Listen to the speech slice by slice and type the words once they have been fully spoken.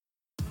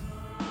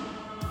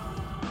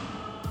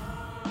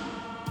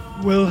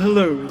Well,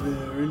 hello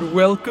there, and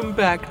welcome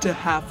back to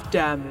Half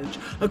Damage,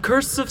 a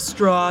Curse of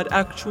Strahd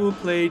actual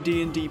play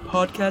D&D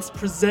podcast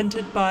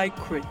presented by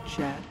Crit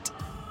Chat.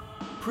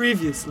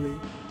 Previously.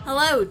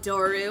 Hello,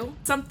 Doru.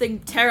 Something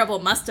terrible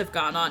must have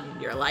gone on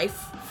in your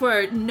life,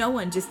 for no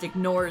one just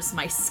ignores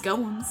my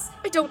scones.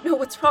 I don't know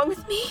what's wrong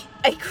with me.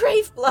 I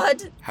crave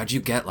blood. How'd you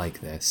get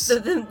like this?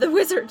 The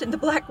wizard in the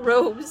black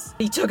robes.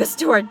 He took us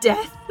to our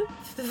death.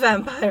 The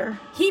vampire.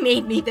 He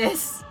made me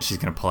this. She's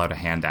gonna pull out a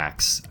hand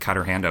axe, cut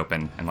her hand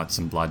open, and let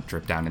some blood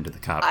drip down into the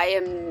cup. I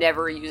am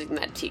never using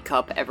that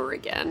teacup ever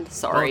again.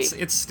 Sorry. Well,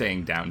 it's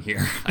staying down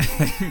here.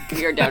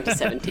 We are down to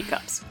 7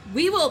 teacups.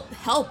 We will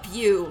help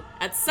you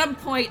at some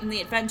point in the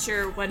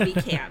adventure when we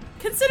can.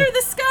 Consider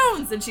the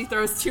scones! And she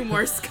throws 2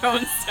 more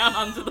scones down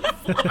onto the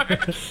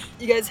floor.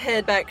 You guys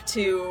head back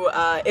to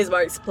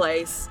Ismark's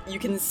place. You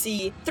can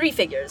see 3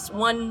 figures.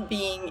 One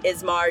being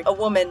Ismark, a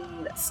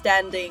woman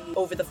standing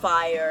over the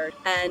fire,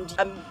 and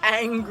an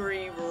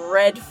angry,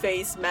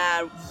 red-faced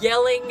man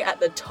yelling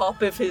at the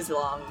top of his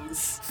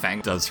lungs.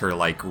 Fang does her,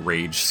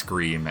 rage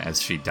scream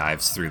as she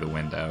dives through the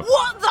window.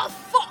 What the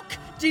fuck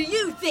do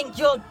you think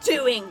you're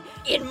doing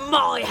in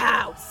my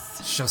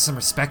house? Show some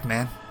respect,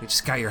 man. We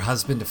just got your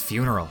husband a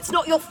funeral. It's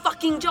not your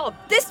fucking job.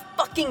 This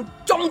fucking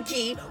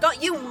donkey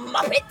got you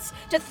muppets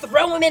to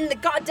throw him in the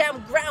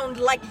goddamn ground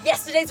like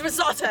yesterday's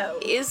risotto.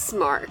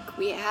 Ismark,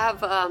 we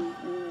have,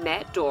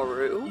 met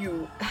Doru.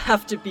 You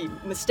have to be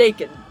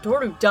mistaken.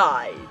 Doru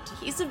died.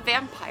 He's a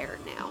vampire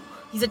now.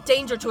 He's a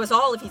danger to us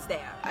all if he's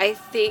there. I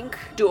think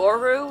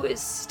Doru is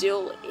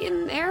still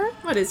in there.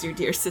 What is your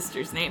dear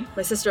sister's name?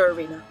 My sister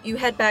Arena. You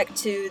head back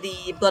to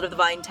the Blood of the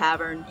Vine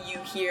Tavern. You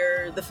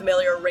hear the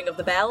familiar ring of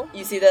the bell.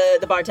 You see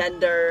the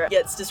bartender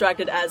gets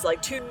distracted as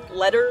 2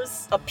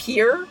 letters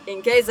appear.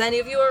 In case any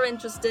of you are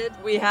interested,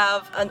 we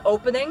have an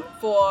opening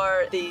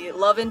for the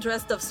love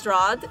interest of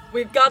Strahd.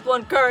 We've got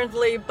one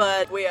currently,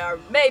 but we are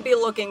maybe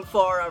looking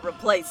for a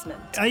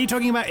replacement. Are you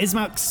talking about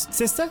Ismark's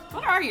sister?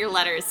 What are your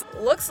letters?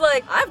 Looks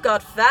like I've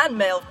got fan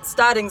mail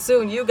starting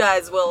soon. You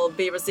guys will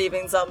be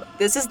receiving some.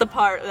 This is the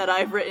part that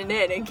I've written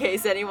in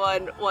case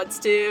anyone wants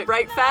to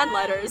write fan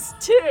letters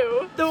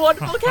to the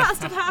wonderful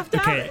cast of Half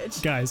Damage. Okay,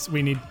 guys,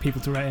 we need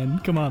people to write in.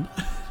 Come on.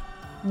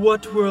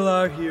 What will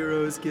our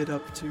heroes get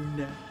up to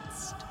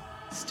next?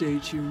 Stay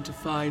tuned to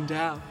find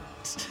out.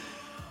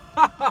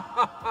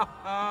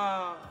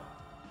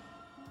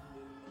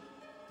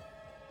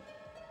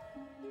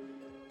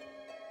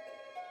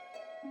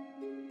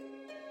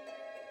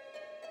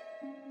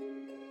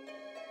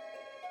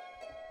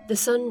 The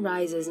sun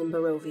rises in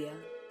Barovia,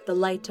 the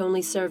light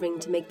only serving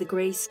to make the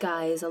grey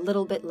skies a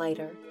little bit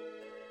lighter.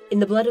 In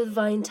the Blood of the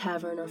Vine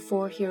Tavern are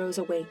 4 heroes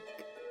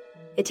awake.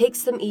 It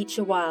takes them each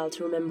a while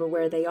to remember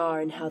where they are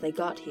and how they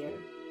got here.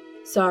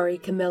 Sari,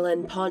 Camilla,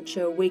 and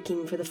Poncho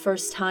waking for the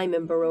first time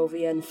in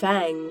Barovia, and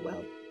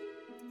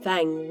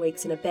Fang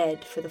wakes in a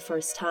bed for the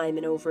first time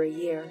in over a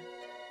year.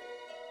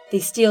 They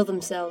steel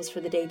themselves for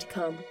the day to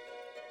come.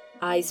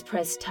 Eyes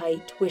pressed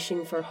tight,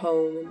 wishing for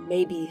home, and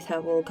maybe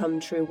that will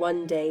come true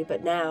one day,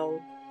 but now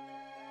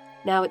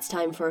it's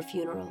time for a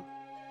funeral.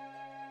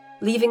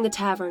 Leaving the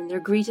tavern,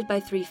 they're greeted by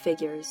 3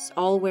 figures,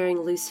 all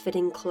wearing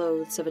loose-fitting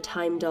clothes of a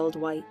time-dulled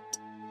white.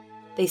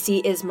 They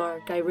see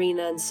Ismark,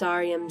 Irina, and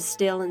Sariam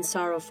still and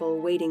sorrowful,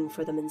 waiting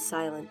for them in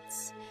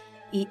silence,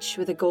 each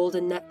with a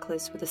golden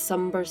necklace with a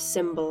sunburst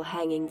symbol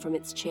hanging from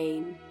its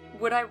chain.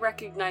 Would I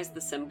recognize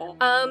the symbol?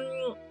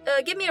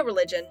 Give me a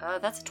religion.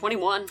 That's a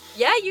 21.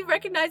 Yeah, you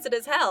recognize it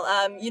as hell.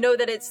 You know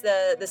that it's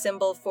the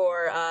symbol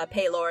for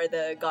Pelor,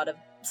 the god of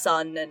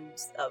sun and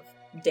of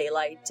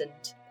daylight, and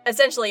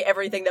essentially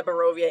everything that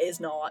Barovia is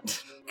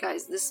not.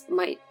 Guys, this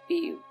might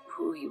be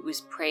who he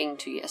was praying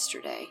to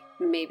yesterday.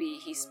 Maybe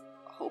he's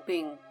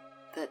hoping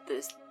that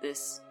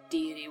this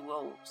deity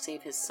will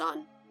save his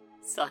son.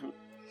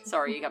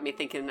 Sorry, you got me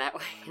thinking that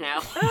way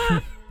now.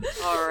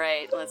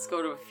 Alright, let's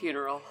go to a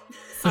funeral.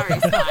 Sorry,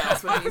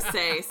 smiles when you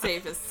say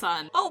save his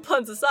son. All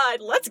puns aside,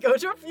 let's go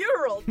to a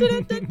funeral.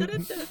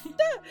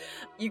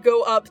 You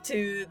go up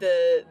to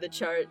the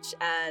church,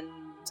 and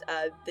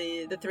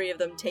the 3 of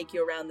them take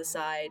you around the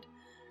side.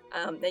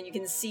 And you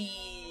can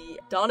see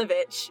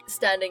Donovich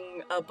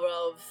standing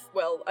above,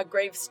 a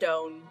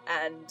gravestone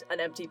and an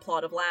empty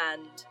plot of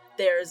land.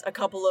 There's a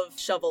couple of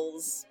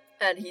shovels,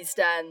 and he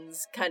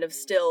stands kind of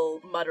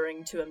still,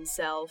 muttering to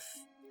himself.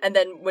 And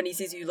then when he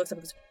sees you, he looks up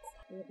and goes,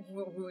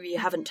 "We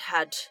haven't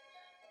had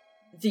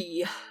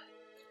the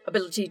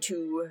ability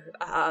to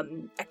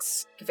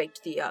excavate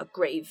the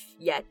grave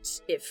yet.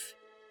 If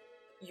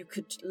you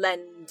could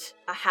lend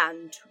a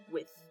hand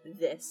with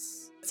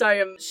this."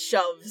 Sariam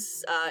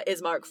shoves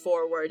Ismark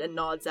forward and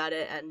nods at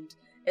it, and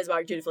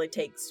Ismark dutifully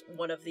takes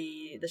one of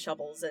the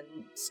shovels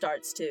and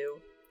starts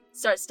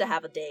to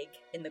have a dig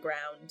in the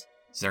ground.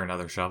 Is there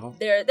another shovel?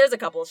 There's a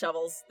couple of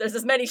shovels. There's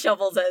as many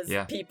shovels as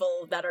Yeah.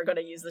 people that are going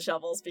to use the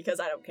shovels, because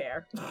I don't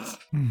care.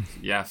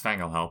 Yeah, Fang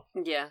will help.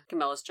 Yeah,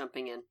 Camilla's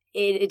jumping in.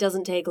 It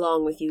doesn't take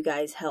long with you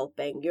guys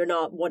helping. You're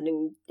not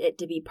wanting it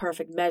to be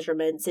perfect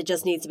measurements. It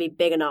just needs to be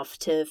big enough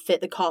to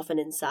fit the coffin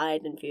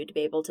inside and for you to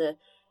be able to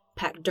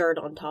pack dirt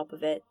on top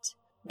of it.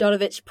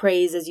 Donovich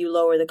prays as you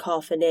lower the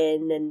coffin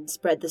in and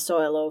spread the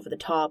soil over the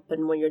top,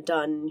 and when you're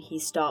done, he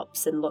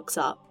stops and looks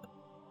up.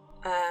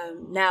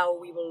 Now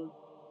we will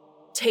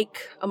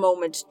take a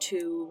moment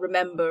to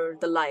remember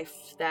the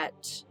life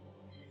that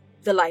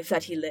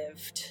he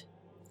lived.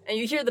 And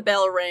you hear the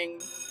bell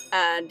ring,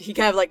 and he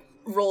kind of, like,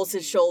 rolls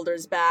his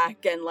shoulders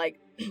back and, like,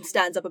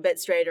 stands up a bit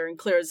straighter and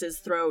clears his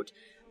throat.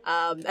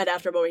 And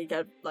after a moment, he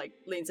kind of, like,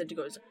 leans into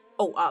goes,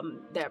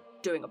 they're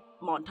doing a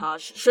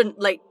montage. Shouldn't,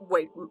 like,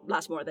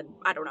 last more than,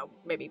 I don't know,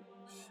 maybe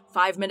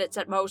 5 minutes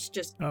at most.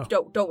 Just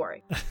don't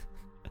worry.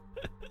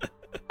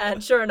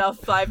 And sure enough,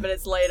 5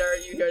 minutes later,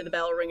 you hear the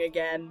bell ring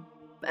again,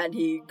 and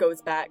he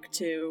goes back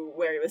to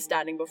where he was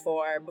standing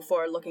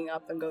before looking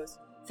up and goes,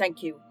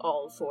 "Thank you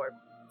all for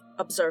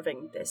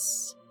observing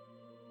this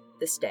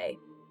day."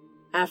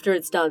 After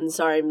it's done,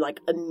 Sarim,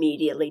 like,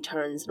 immediately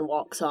turns and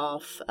walks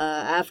off.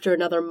 After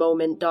another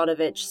moment,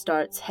 Donovich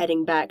starts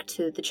heading back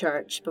to the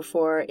church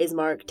before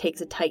Ismark takes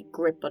a tight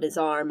grip on his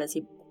arm as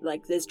he,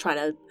 like, is trying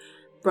to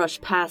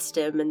brush past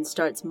him and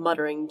starts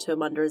muttering to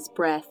him under his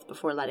breath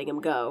before letting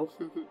him go.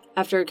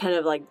 After kind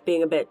of, like,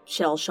 being a bit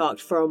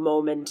shell-shocked for a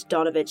moment,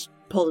 Donovich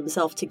pulled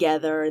himself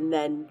together and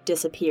then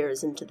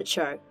disappears into the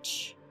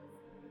church.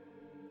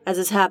 As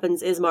this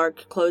happens,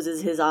 Ismark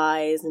closes his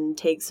eyes and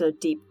takes a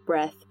deep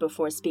breath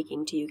before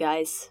speaking to you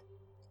guys.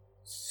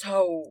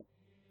 So,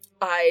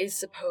 I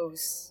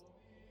suppose,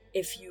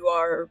 if you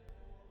are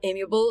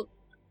amiable,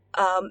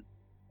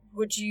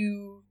 would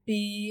you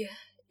be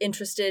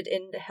interested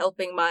in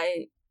helping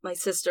my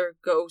sister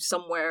go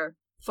somewhere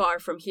far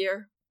from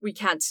here? We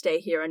can't stay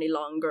here any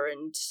longer,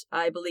 and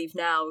I believe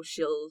now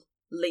she'll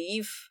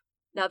leave,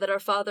 now that our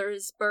father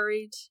is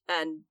buried.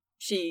 And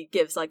she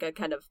gives, like, a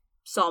kind of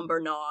somber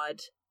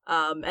nod.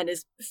 And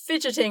is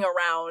fidgeting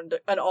around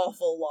an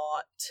awful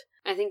lot.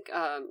 I think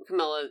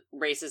Camilla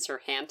raises her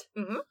hand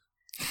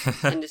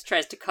Mm-hmm. and just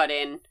tries to cut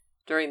in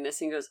during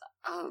this and goes,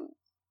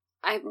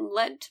 I'm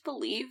led to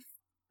believe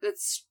that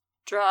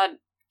Strahd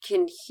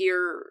can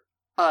hear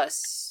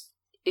us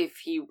if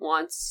he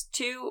wants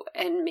to,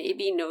 and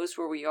maybe knows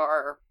where we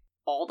are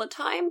all the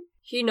time.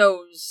 He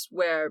knows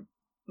where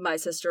my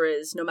sister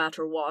is, no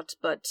matter what,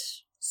 but...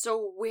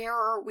 So where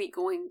are we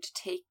going to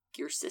take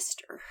your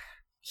sister?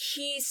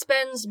 He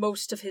spends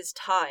most of his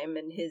time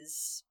in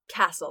his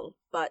castle,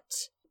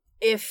 but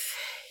if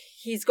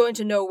he's going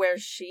to know where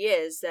she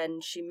is,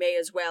 then she may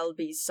as well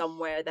be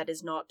somewhere that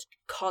is not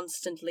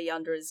constantly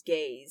under his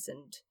gaze,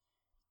 and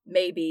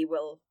maybe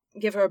will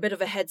give her a bit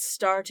of a head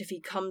start if he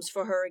comes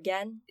for her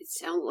again. It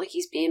sounds like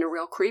he's being a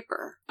real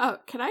creeper. Oh,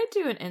 can I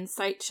do an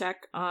insight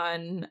check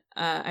on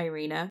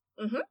Irina?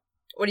 Mm-hmm.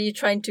 What are you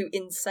trying to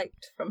insight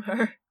from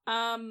her?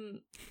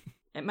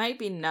 It might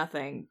be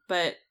nothing,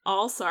 but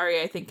all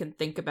Sari I can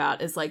think about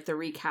is, like, the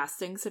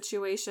recasting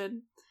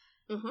situation.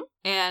 Mm-hmm.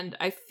 And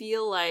I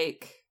feel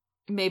like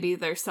maybe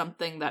there's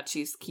something that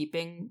she's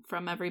keeping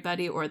from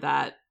everybody, or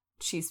that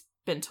she's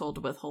been told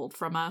to withhold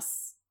from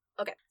us.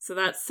 Okay. So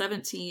that's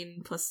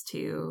 17 plus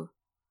 2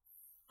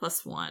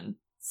 plus 1.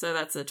 So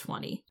that's a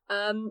 20.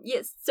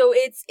 Yes. So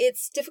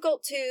it's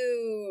difficult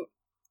to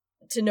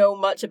know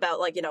much about,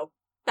 like, you know,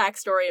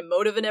 backstory and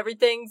motive and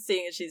everything,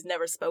 seeing as she's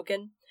never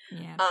spoken.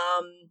 Yeah.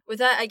 With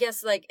that, I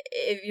guess, like,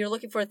 if you're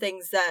looking for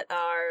things that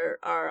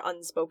are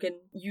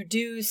unspoken, you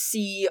do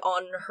see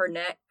on her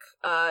neck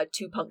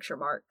 2 puncture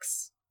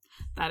marks.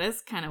 That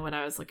is kind of what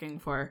I was looking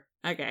for.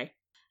 Okay.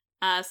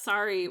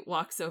 Sari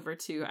walks over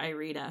to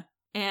Irina,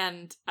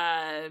 and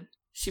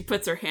she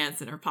puts her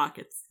hands in her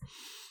pockets.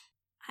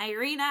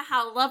 Irina,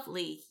 how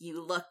lovely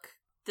you look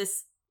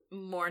this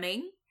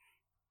morning.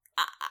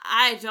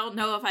 I don't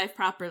know if I've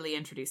properly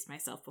introduced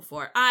myself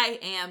before. I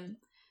am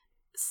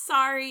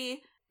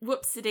Sari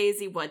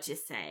Whoopsie-daisy, what'd you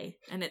say?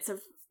 And it's a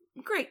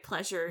great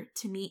pleasure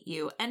to meet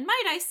you. And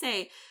might I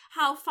say,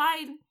 how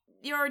fine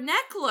your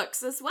neck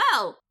looks as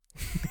well.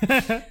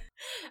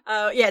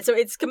 Yeah, so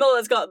it's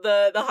Camilla's got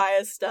the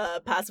highest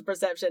passive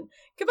perception.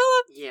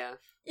 Camilla, Yeah.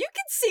 you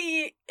can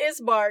see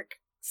Ismark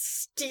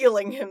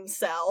stealing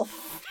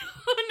himself.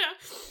 Oh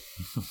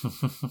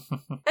no.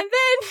 And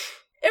then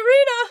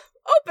Irina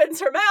opens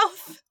her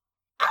mouth.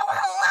 Oh,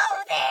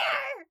 hello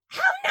there!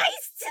 How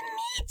nice to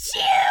meet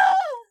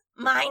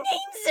you! My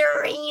name's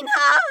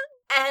Irina,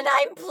 and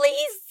I'm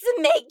pleased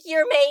to make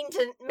your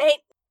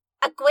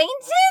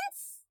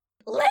acquaintance.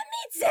 Let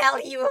me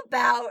tell you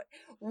about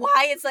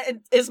why it's like...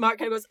 Ismark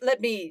kind of goes, let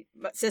me,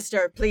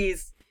 sister,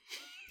 please.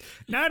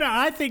 No,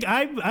 I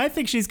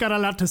think she's got a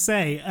lot to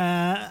say.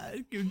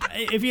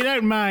 If you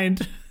don't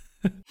mind.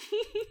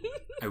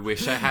 I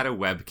wish I had a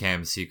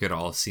webcam so you could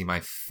all see my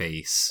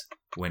face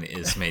when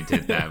Ismay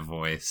did that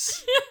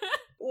voice.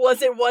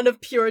 Was it one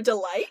of pure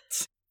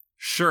delight?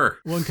 Sure.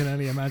 One can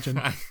only imagine.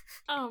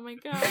 Oh my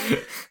god.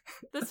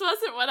 This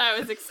wasn't what I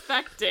was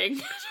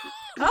expecting.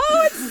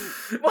 Oh,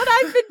 it's what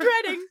I've been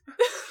dreading.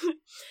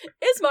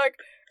 Ismark,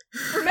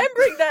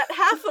 remembering that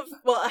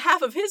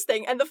half of his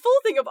thing and the full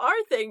thing of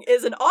our thing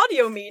is an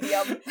audio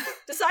medium,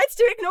 decides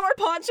to ignore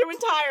Poncho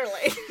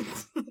entirely.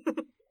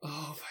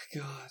 Oh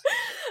my god.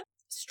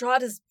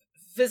 Strahd has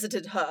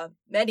visited her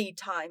many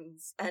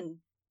times, and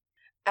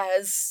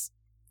As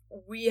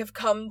we have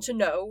come to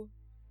know,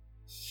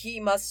 he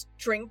must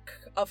drink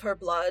of her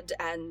blood,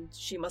 and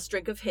she must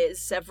drink of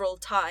his several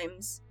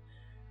times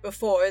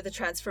before the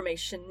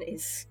transformation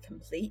is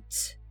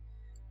complete.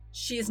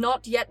 She is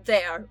not yet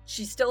there.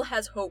 She still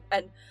has hope,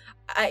 and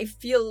I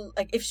feel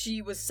like if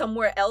she was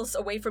somewhere else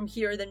away from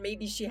here, then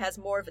maybe she has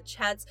more of a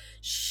chance.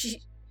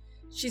 She's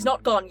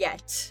not gone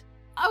yet.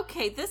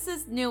 Okay, this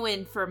is new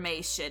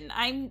information.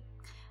 I'm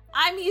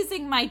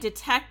using my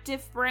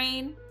detective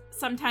brain.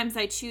 Sometimes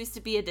I choose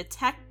to be a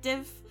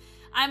detective.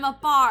 I'm a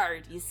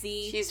bard, you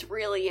see. She's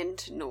really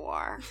into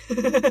noir.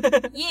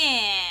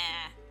 Yeah.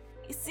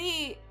 You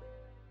see,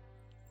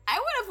 I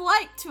would have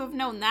liked to have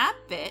known that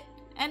bit.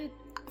 And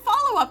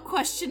follow-up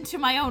question to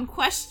my own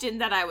question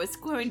that I was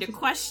going to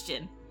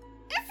question.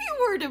 If you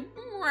were to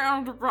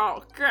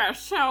roundabout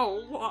guess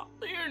how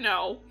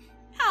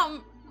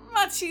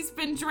much he's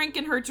been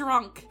drinking her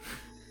drunk,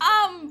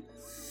 how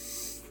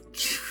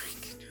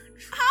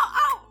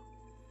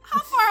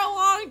far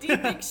along do you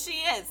think she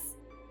is?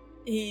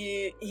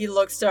 He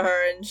looks to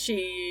her, and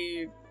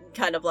she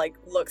kind of like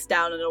looks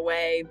down and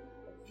away.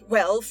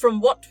 Well,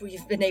 from what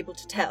we've been able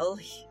to tell,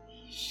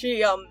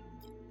 she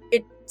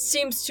it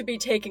seems to be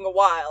taking a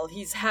while.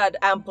 He's had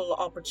ample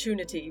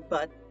opportunity,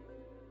 but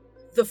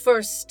the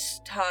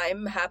first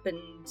time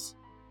happened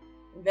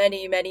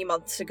many, many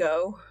months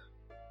ago.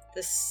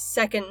 The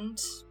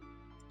second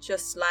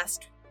just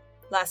last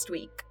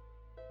week.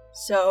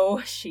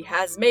 So she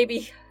has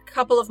maybe a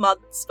couple of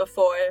months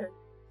before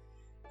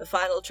the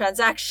final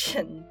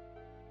transaction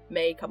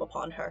may come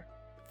upon her.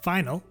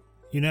 Final?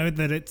 You know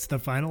that it's the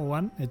final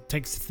one? It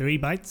takes 3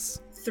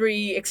 bites?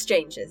 3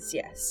 exchanges,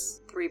 yes.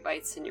 3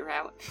 bites and you're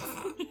out.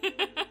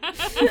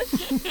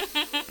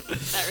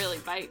 That really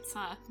bites,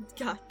 huh?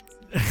 God.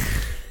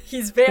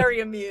 He's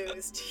very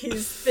amused.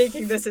 He's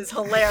thinking this is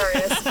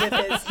hilarious with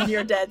his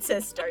near-dead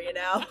sister, you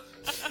know?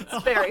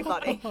 It's very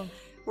funny.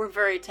 We're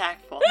very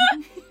tactful.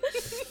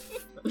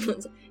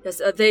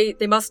 Yes,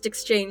 they must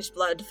exchange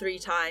blood 3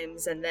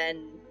 times, and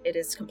then it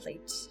is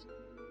complete.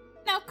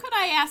 Now, could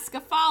I ask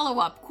a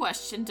follow-up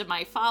question to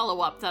my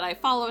follow-up that I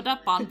followed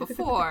up on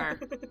before?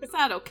 Is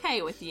that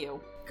okay with you?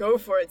 Go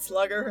for it,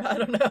 Slugger. I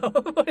don't know.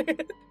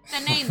 The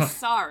name's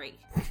Sorry.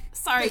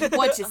 Sorry,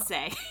 what'd you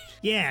say?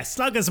 Yeah,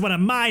 Slugger's one of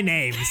my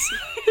names.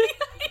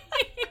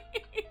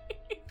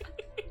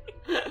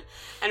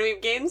 And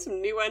we've gained some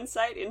new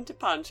insight into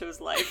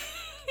Poncho's life.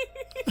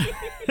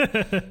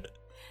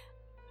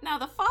 Now,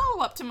 the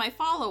follow-up to my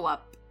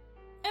follow-up,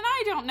 and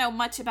I don't know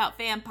much about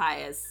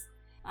vampires.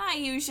 I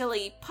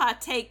usually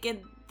partake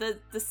in the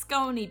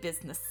scony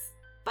business.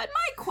 But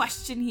my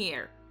question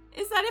here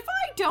is that if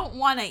I don't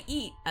want to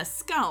eat a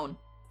scone,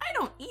 I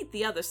don't eat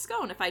the other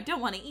scone if I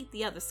don't want to eat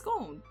the other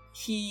scone.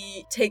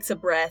 He takes a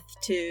breath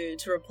to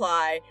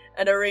reply,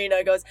 and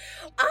Irina goes,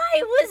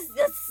 I was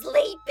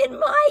asleep in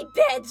my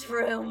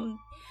bedroom,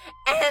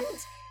 and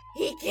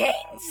he came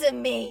to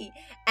me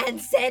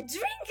and said,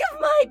 drink of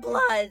my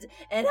blood,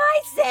 and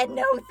I said,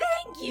 no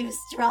thank you,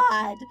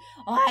 Strahd,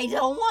 I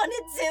don't want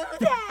to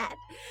do that.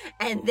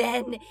 And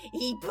then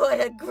he put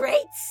a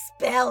great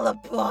spell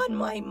upon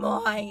my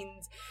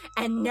mind,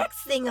 and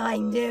next thing I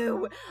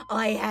knew,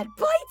 I had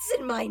bites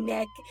in my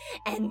neck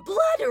and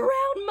blood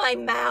around my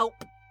mouth.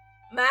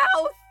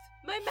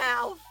 My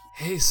mouth.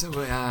 Hey, so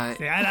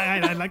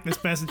Yeah, I like this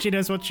person. She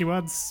knows what she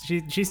wants. She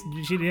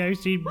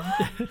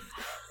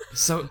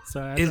So,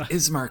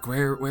 Ismark,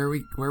 where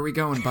are we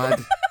going,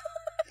 bud?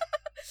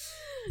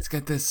 Let's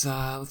get this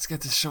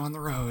show on the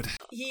road.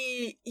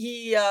 He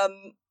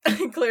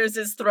clears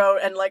his throat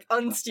and like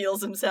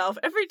unsteels himself.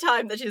 Every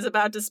time that she's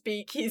about to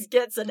speak, he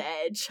gets an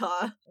edge,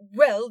 huh?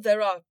 Well,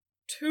 there are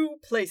 2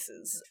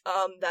 places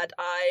that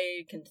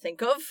I can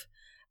think of.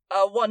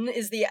 One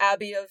is the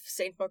Abbey of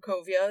St.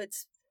 Markovia.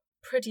 It's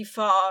pretty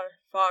far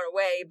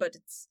away, but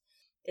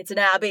it's an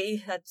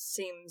abbey. That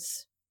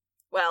seems,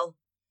 well,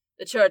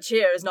 the church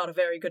here is not a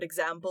very good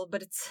example,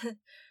 but it's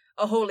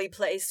a holy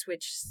place,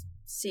 which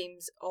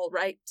seems all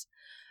right.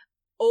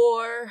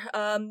 Or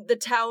the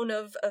town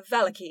of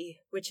Valaki,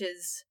 which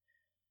is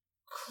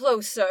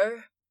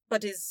closer,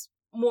 but is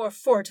more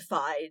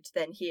fortified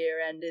than here,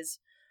 and is,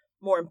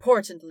 more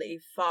importantly,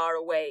 far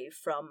away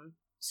from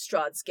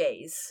Strahd's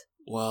gaze.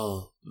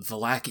 Well,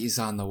 Valaki's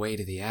on the way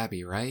to the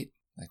Abbey, right?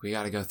 Like, we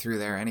gotta go through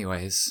there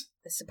anyways.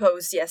 I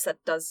suppose, yes,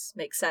 that does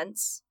make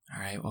sense.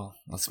 Alright, well,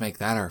 let's make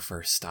that our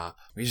first stop.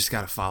 We just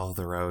gotta follow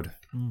the road.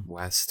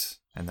 West,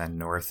 and then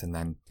north, and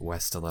then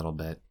west a little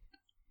bit.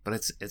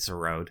 But it's a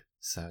road,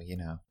 so, you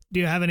know. Do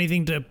you have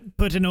anything to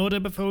put in order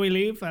before we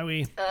leave? Are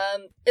we...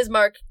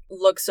 Ismark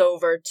looks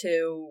over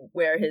to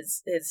where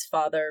his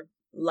father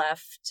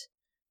left,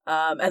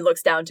 and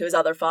looks down to his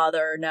other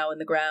father, now in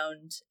the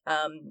ground,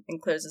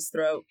 and clears his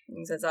throat,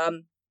 and says,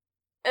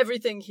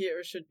 everything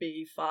here should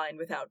be fine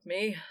without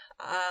me.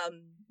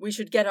 We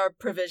should get our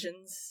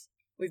provisions.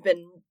 We've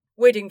been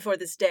waiting for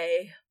this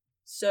day,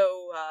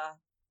 so,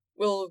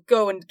 we'll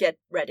go and get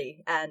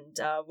ready, and,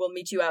 we'll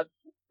meet you out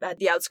at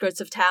the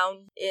outskirts of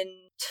town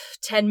in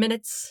 10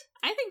 minutes.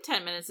 I think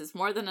 10 minutes is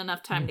more than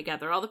enough time to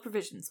gather all the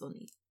provisions we'll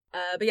need.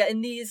 But yeah,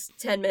 in these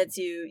 10 minutes,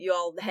 you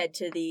all head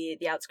to the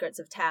outskirts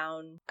of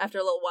town. After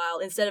a little while,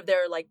 instead of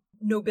their, like,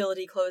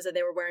 nobility clothes that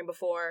they were wearing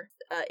before,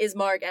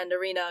 Ismark and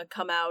Irina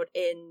come out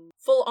in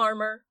full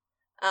armor.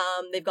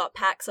 They've got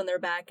packs on their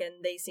back,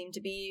 and they seem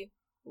to be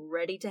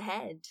ready to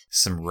head.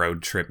 Some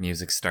road trip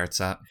music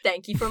starts up.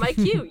 Thank you for my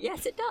cue.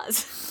 Yes, it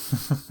does.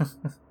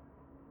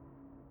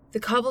 The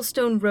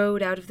cobblestone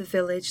road out of the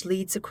village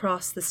leads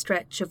across the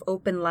stretch of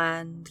open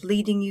land,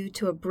 leading you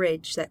to a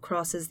bridge that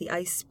crosses the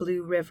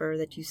ice-blue river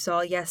that you saw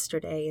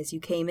yesterday as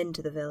you came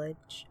into the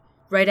village.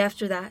 Right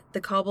after that,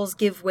 the cobbles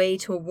give way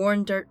to a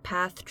worn dirt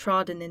path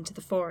trodden into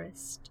the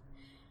forest.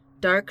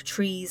 Dark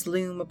trees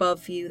loom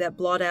above you that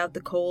blot out the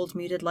cold,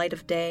 muted light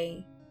of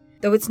day.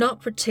 Though it's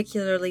not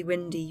particularly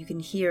windy, you can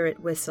hear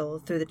it whistle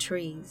through the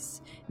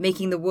trees,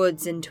 making the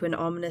woods into an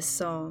ominous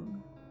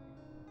song.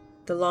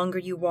 The longer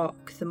you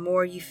walk, the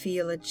more you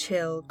feel a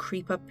chill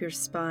creep up your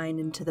spine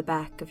into the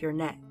back of your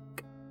neck.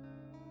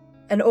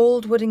 An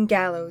old wooden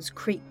gallows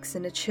creaks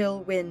in a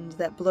chill wind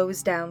that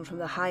blows down from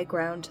the high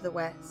ground to the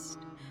west.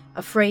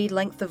 A frayed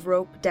length of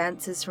rope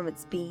dances from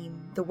its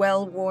beam, the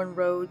well-worn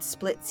road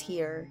splits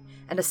here,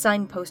 and a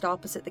signpost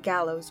opposite the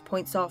gallows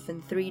points off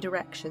in 3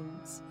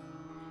 directions.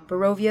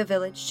 Barovia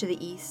Village to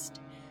the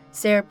east,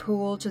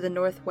 Sarepool to the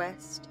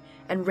northwest,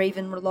 and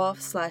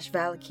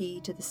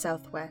Ravenloft/Valaki to the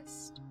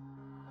southwest.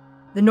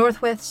 The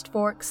northwest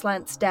fork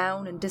slants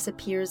down and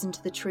disappears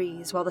into the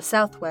trees, while the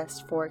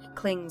southwest fork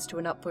clings to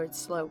an upward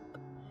slope.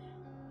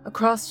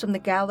 Across from the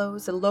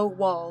gallows, a low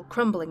wall,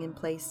 crumbling in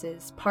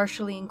places,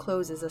 partially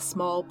encloses a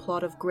small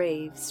plot of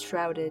graves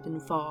shrouded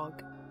in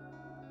fog.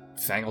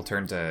 Fang will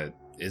turn to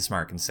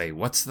Ismark and say,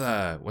 What's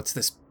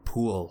this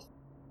pool?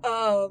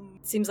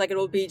 Seems like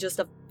it'll be just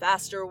a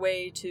faster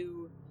way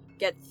to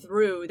get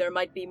through. There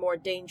might be more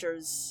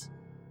dangers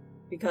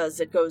because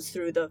it goes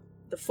through the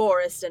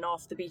forest and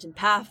off the beaten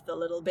path a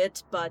little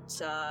bit,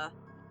 but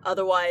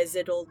otherwise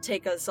it'll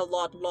take us a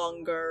lot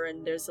longer,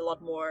 and there's a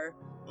lot more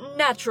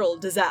natural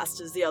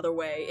disasters the other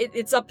way.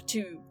 It's up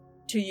to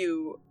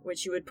you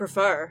which you would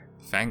prefer.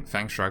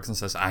 Fang shrugs and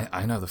says,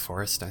 I know the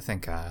forest. I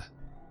think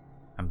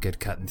I'm good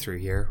cutting through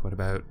here. What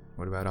about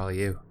all of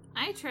you?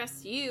 I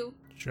trust you.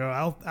 Sure,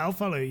 I'll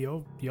follow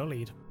your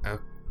lead. Oh,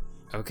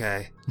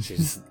 okay. She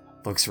just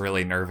looks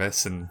really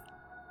nervous and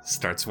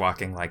starts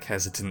walking like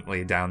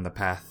hesitantly down the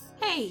path.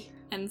 Hey!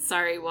 And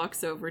Sari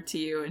walks over to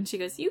you and she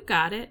goes, you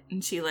got it.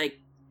 And she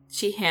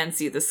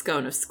hands you the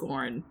scone of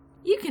scorn.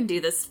 You can do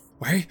this.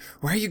 Why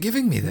are you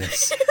giving me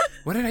this?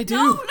 What did I do?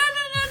 No.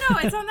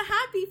 It's on the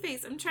happy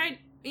face. I'm trying.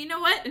 You know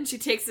what? And she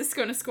takes the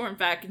scone of scorn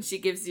back and she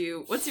gives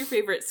you, what's your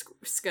favorite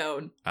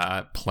scone?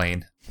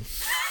 Plain.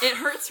 It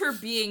hurts her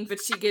being, but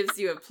she gives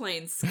you a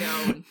plain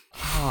scone.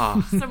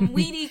 Ah, some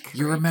weedy crunch.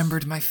 You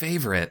remembered my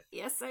favorite.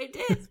 Yes, I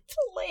did.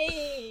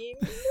 Plain.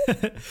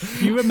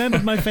 You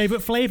remembered my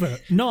favorite flavor.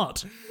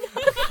 Not.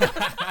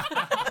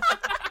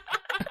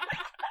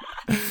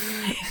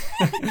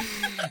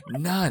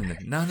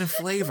 None of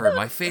flavor.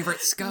 My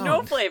favorite scone.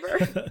 No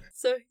flavor.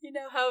 So you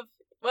now have,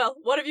 well,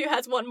 one of you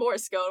has one more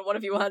scone, one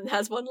of you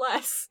has one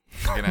less.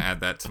 I'm gonna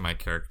add that to my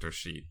character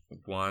sheet.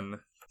 1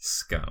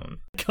 scone.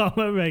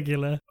 Comma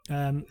regular.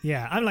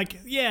 Yeah, I'm like,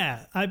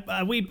 yeah,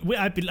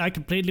 I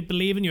completely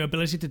believe in your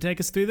ability to take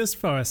us through this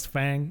forest,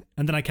 Fang.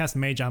 And then I cast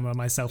Mage Armor on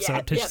myself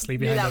surreptitiously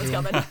behind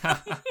everyone. That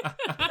was coming.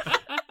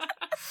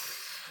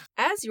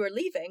 As you are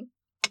leaving,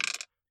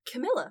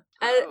 Camilla,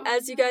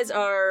 as you guys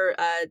are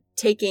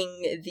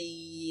taking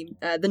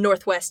the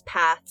northwest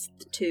path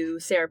to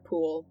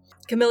Sarepool,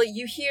 Camilla,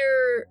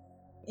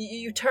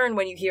 you turn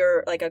when you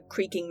hear like a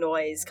creaking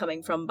noise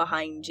coming from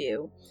behind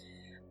you.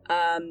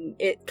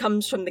 It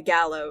comes from the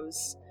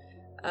gallows.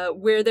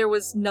 Where there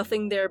was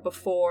nothing there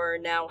before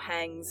now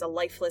hangs a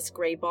lifeless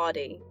gray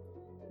body.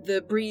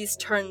 The breeze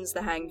turns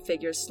the hanged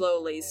figure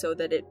slowly so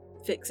that it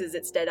fixes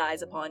its dead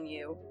eyes upon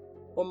you.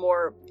 Or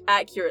more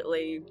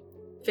accurately,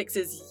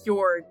 fixes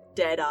your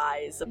dead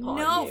eyes upon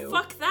you. No,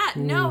 fuck that.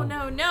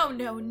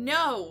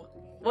 No.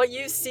 What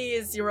you see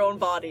is your own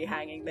body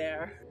hanging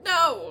there.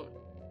 No.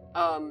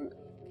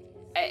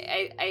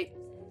 I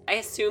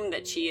assume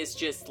that she is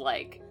just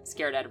like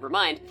scared out of her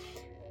mind,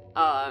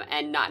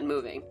 and not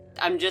moving.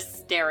 I'm just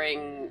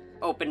staring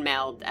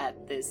open-mouthed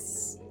at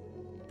this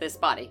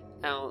body.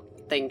 I don't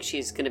think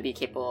she's gonna be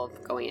capable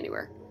of going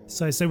anywhere.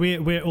 So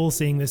we're all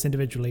seeing this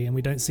individually, and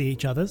we don't see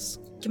each other's.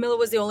 Camilla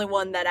was the only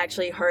one that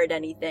actually heard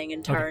anything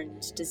and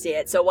turned to see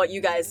it. So what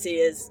you guys see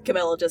is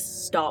Camilla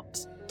just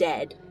stopped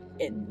dead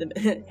in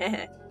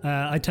the.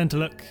 I tend to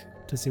look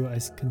to see what I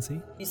can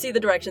see. You see the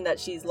direction that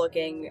she's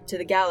looking, to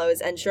the gallows,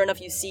 and sure enough,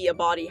 you see a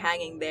body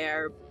hanging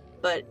there,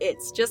 but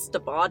it's just a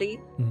body.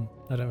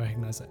 I don't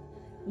recognize it.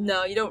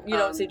 No, you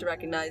don't seem to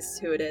recognize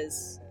who it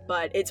is.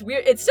 But it's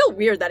weird. It's still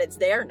weird that it's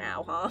there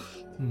now, huh?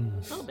 A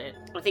little bit.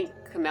 I think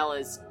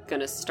Camilla's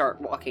gonna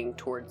start walking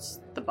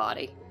towards the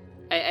body.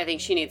 I think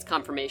she needs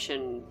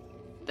confirmation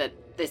that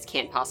this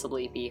can't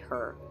possibly be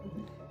her.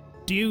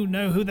 Do you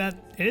know who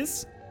that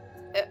is?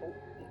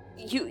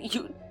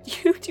 You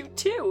do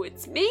too.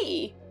 It's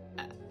me.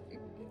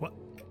 What?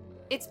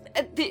 It's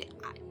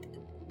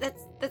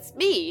that's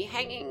me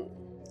hanging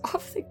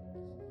off the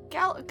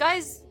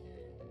guys.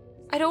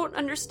 I don't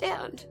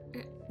understand.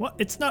 What?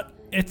 It's not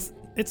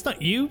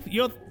you.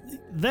 You're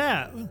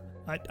there.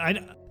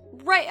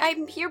 Right,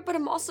 I'm here, but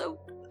I'm also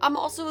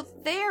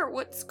there.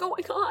 What's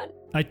going on?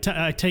 I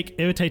take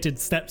irritated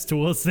steps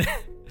towards the.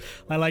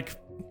 I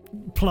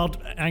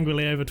plod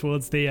angrily over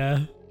towards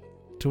the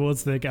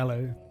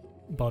gallows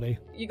body.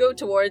 You go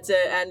towards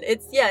it, and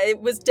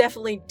it was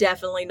definitely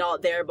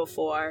not there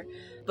before,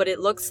 but it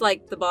looks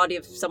like the body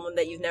of someone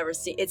that you've never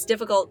seen. It's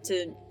difficult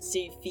to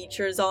see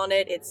features on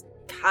it. It's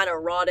kind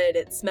of rotted.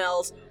 It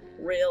smells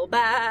real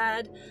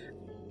bad,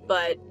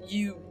 but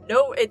you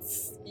know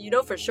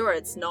for sure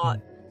it's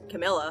not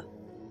Camilla.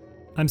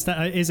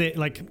 Is it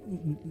like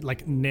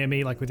near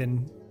me, like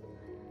within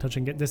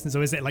touching distance,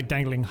 or is it like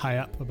dangling high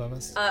up above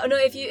us? No,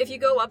 if you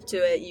go up to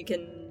it, you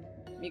can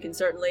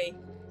certainly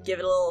give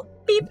it a little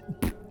beep.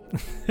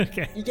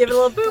 Okay. You give it a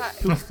little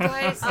boop.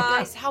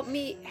 Guys, help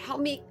me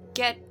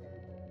get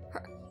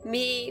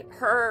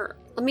her.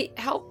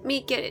 Help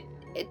me get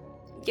it.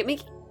 Get me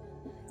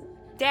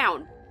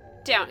down.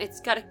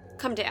 It's gotta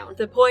come down.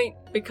 The point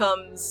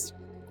becomes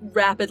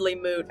rapidly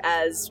moot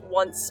as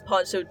once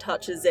Poncho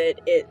touches it,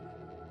 it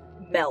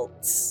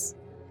melts.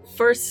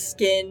 First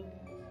skin,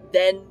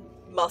 then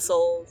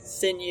muscle,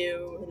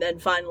 sinew, and then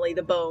finally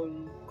the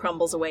bone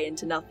crumbles away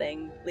into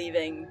nothing,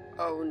 leaving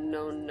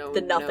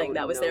the nothing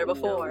that was there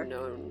before.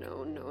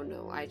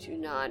 No. I do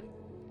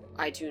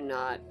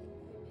not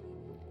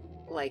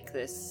like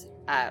this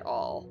at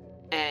all.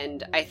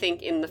 And I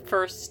think in the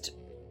first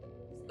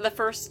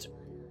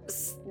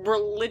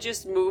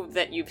religious move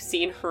that you've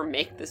seen her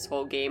make this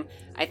whole game,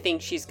 I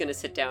think she's gonna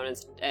sit down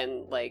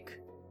and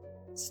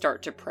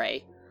start to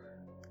pray.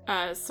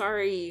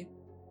 Sari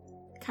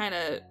kind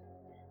of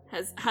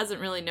hasn't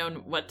really known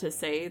what to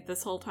say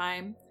this whole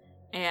time,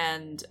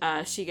 and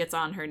she gets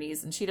on her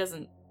knees, and she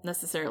doesn't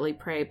necessarily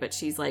pray, but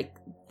she's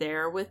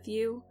there with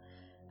you,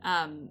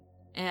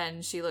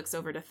 and she looks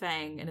over to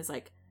Fang and is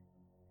like,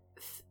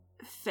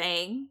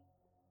 Fang,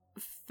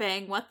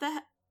 what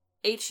the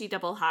HE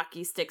double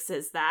hockey sticks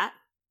is that?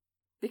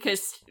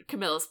 Because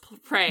Camilla's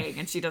praying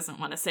and she doesn't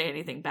want to say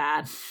anything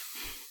bad.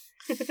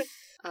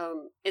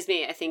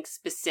 Ismay, I think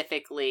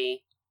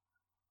specifically,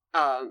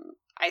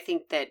 I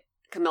think that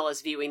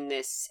Camilla's viewing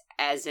this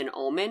as an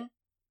omen.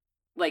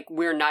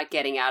 We're not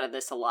getting out of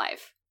this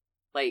alive.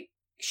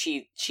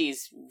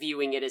 She's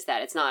viewing it as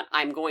that. It's not,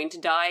 I'm going to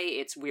die,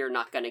 it's we're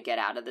not going to get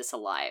out of this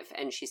alive.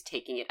 And she's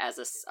taking it as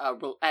a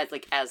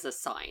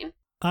sign.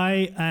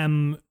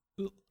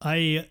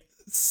 I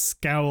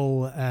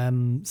scowl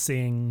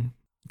seeing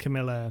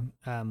Camilla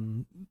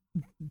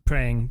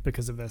praying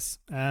because of this.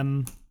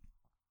 I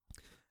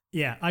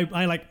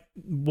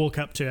walk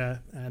up to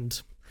her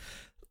and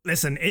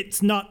listen,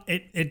 it's not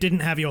it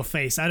didn't have your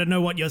face. I don't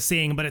know what you're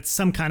seeing, but it's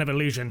some kind of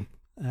illusion.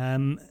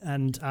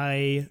 And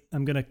I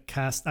am gonna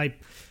cast, I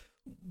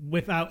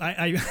whip out,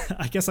 I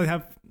guess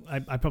I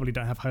probably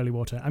don't have holy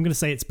water. I'm gonna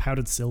say it's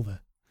powdered silver.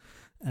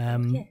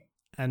 And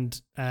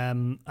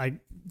I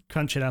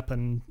crunch it up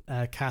and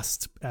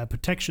cast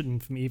protection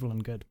from evil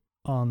and good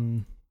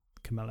on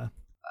Camilla.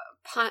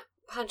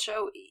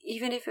 Poncho,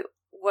 even if it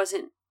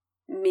wasn't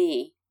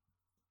me,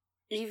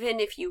 even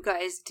if you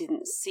guys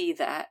didn't see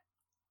that,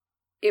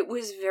 it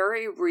was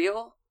very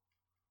real,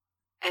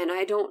 and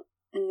I don't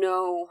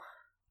know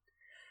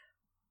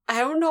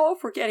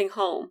if we're getting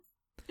home.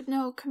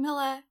 No,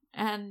 Camilla,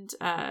 and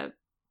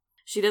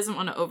she doesn't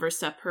want to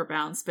overstep her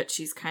bounds, but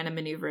she's kind of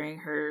maneuvering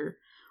her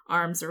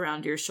arms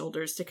around your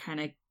shoulders to kind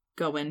of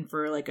go in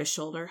for a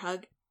shoulder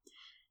hug.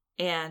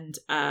 And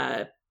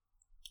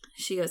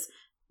she goes,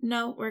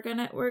 "No, we're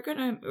gonna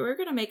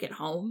make it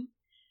home.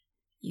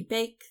 You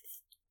bake,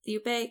 you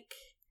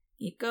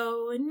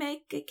go and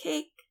make a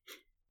cake.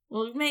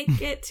 We'll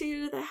make it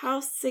to the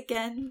house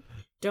again.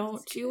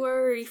 Don't you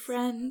worry,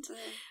 friend.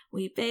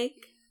 We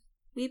bake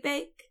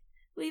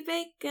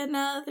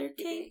another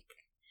cake.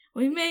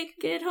 We make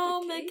it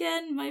home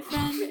again, my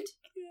friend.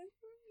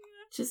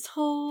 Just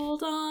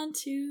hold on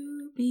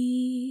to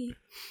me."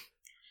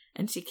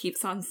 And she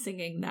keeps on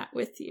singing that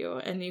with you,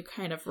 and you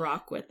kind of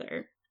rock with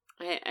her.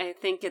 I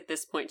think at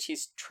this point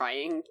she's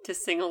trying to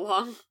sing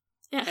along,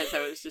 as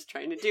I was just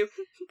trying to do,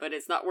 but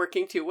it's not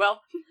working too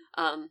well.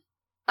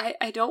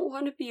 I don't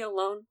want to be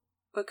alone,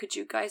 but could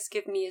you guys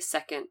give me a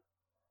second?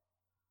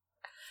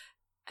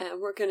 And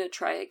we're gonna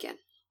try again.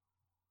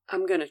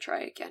 I'm gonna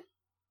try again.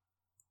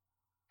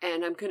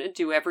 And I'm gonna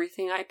do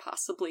everything I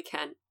possibly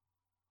can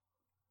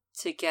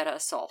to get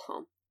us all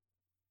home.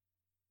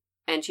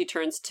 And she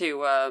turns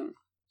to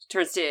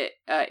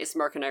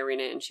Ismark and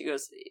Irina, and she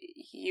goes,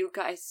 "You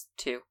guys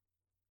too.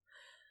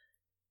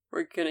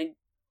 We're gonna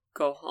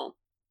go home."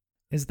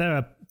 Is there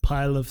a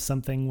pile of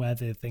something where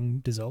the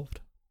thing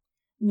dissolved?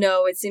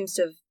 No, it seems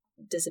to have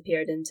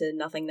disappeared into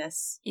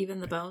nothingness. Even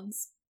the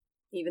bones?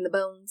 Even the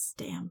bones.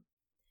 Damn.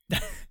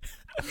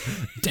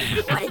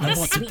 Damn, I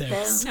wanted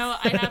this. No,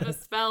 I have a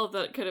spell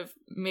that could have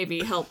maybe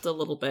helped a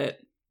little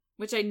bit,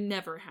 which I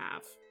never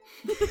have.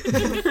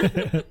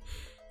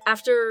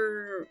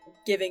 After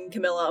giving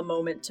Camilla a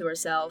moment to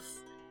herself,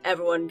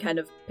 everyone kind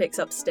of picks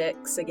up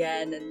sticks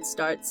again and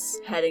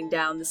starts heading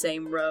down the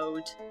same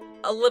road,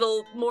 a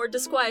little more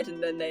disquieted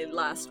than they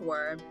last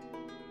were.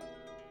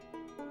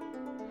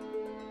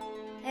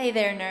 Hey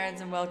there,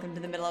 nerds, and welcome to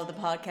the middle of the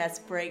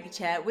podcast break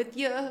chat with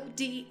your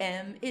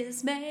DM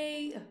is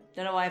May.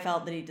 Don't know why I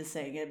felt the need to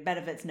sing. It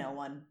benefits no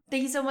one.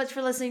 Thank you so much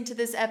for listening to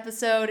this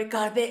episode. It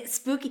got a bit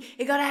spooky.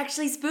 It got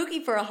actually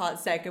spooky for a hot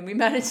second. We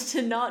managed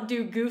to not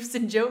do goofs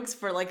and jokes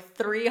for like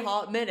 3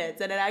 hot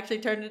minutes, and it actually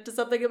turned into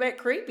something a bit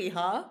creepy,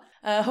 huh?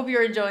 Hope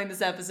you're enjoying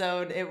this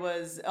episode. It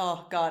was,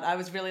 oh god, I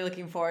was really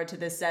looking forward to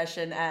this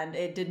session, and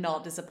it did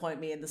not disappoint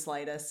me in the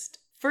slightest.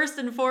 First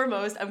and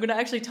foremost, I'm going to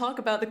actually talk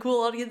about the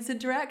cool audience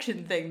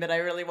interaction thing that I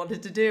really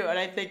wanted to do, and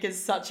I think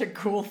is such a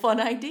cool,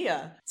 fun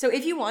idea. So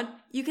if you want,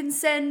 you can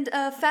send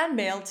fan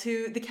mail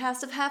to the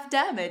cast of Half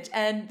Damage,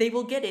 and they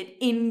will get it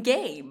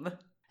in-game.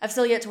 I've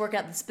still yet to work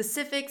out the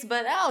specifics,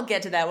 but I'll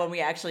get to that when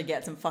we actually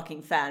get some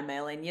fucking fan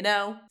mail in, you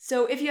know?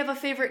 So if you have a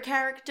favorite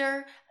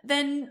character,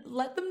 then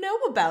let them know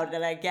about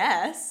it, I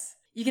guess.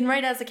 You can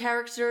write as a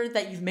character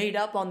that you've made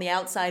up on the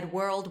outside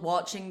world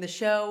watching the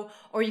show,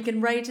 or you can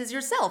write as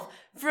yourself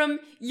from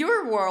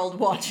your world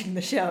watching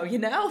the show, you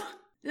know?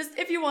 Just,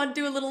 if you want,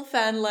 do a little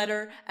fan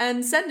letter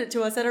and send it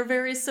to us at our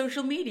various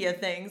social media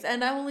things,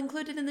 and I will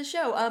include it in the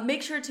show.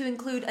 Make sure to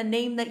include a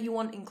name that you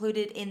want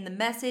included in the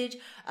message,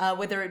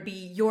 whether it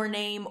be your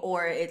name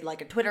or it like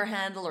a Twitter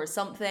handle or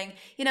something.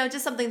 You know,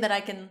 just something that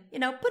I can, you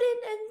know, put in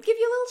and give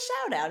you a little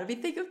shout out. I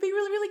think it would be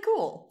really, really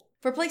cool.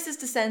 For places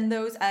to send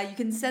those, you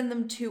can send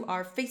them to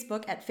our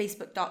Facebook at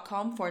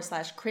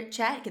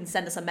facebook.com/critchat. You can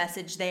send us a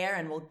message there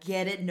and we'll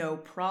get it, no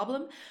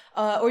problem.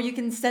 Or you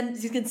can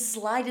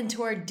slide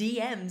into our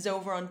DMs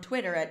over on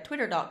Twitter at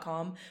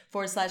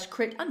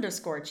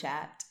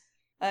twitter.com/crit_chat.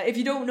 If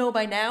you don't know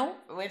by now,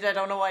 which I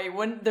don't know why you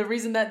wouldn't, the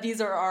reason that these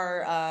are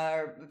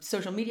our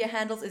social media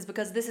handles is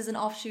because this is an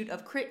offshoot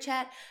of Crit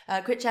Chat.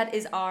 Crit Chat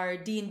is our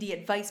D&D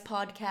advice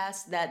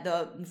podcast that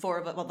the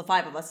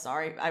 5 of us,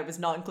 sorry, I was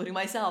not including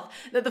myself,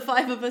 that the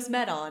 5 of us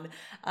met on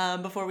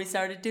before we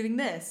started doing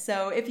this.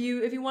 So if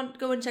you want,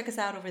 go and check us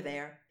out over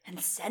there. And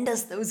send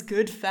us those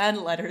good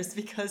fan letters,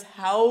 because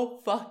how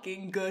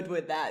fucking good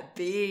would that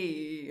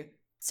be?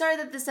 Sorry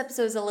that this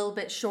episode is a little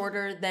bit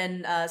shorter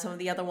than some of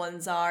the other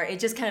ones are. It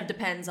just kind of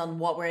depends on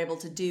what we're able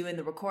to do in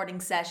the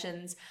recording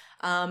sessions.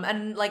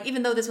 And like,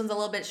 even though this one's a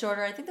little bit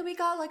shorter, I think that we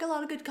got like a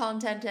lot of good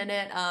content in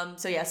it.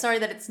 So yeah, sorry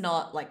that it's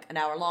not like an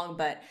hour long,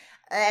 but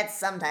it's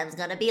sometimes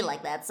gonna be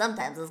like that.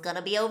 Sometimes it's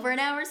gonna be over an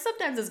hour.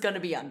 Sometimes it's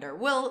gonna be under.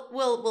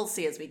 We'll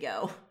see as we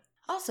go.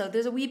 Also,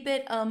 there's a wee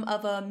bit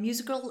of a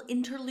musical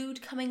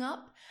interlude coming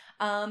up.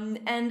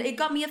 And it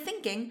got me a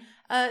thinking,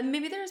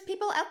 maybe there's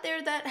people out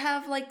there that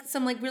have like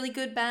some like really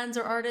good bands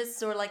or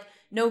artists, or like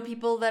know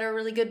people that are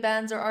really good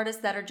bands or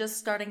artists that are just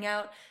starting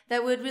out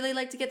that would really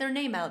like to get their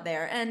name out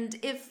there. And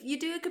if you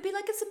do, it could be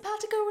like a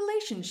simpatico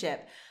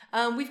relationship.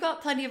 We've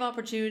got plenty of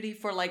opportunity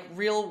for like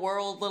real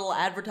world little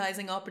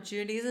advertising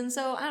opportunities, and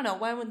so I don't know,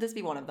 why wouldn't this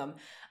be one of them?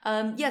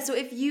 So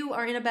if you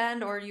are in a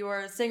band, or you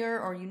are a singer,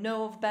 or you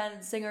know of a band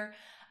and singer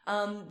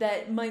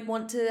that might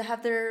want to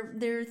have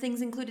their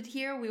things included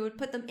here, we would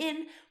put them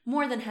in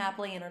more than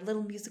happily in our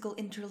little musical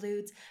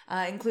interludes,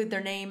 include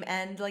their name,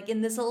 and like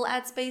in this little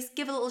ad space,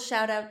 give a little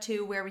shout out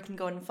to where we can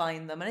go and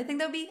find them. And I think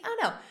that would be, I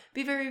don't know,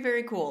 be very,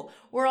 very cool.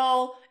 We're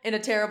all in a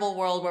terrible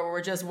world where we're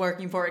just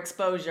working for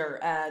exposure,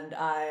 and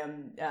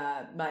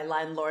my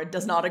landlord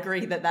does not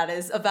agree that that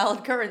is a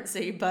valid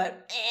currency,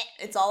 but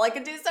it's all I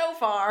can do so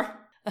far.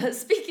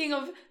 Speaking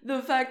of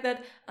the fact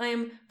that I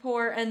am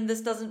poor and this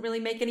doesn't really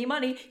make any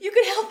money, you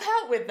can help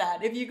out with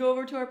that if you go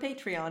over to our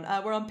Patreon.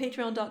 We're on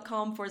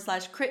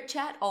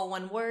patreon.com/critchat, all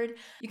one word.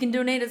 You can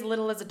donate as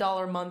little as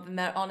 $1 a month, and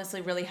that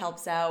honestly really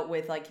helps out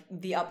with like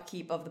the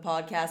upkeep of the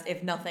podcast,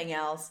 if nothing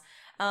else.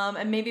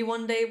 And maybe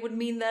one day would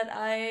mean that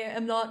I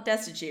am not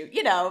destitute.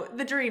 You know,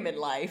 the dream in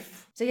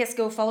life. So yes,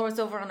 go follow us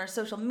over on our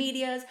social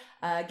medias.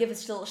 Give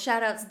us little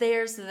shout outs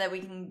there so that we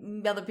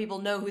can other people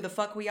know who the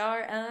fuck we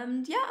are.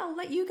 And yeah, I'll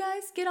let you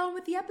guys get on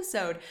with the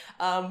episode.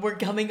 We're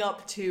coming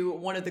up to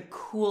one of the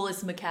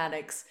coolest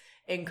mechanics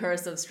in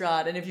Curse of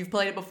Strahd. And if you've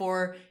played it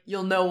before,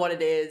 you'll know what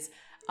it is.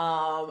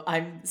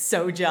 I'm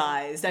so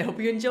jazzed. I hope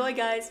you enjoy,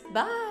 guys.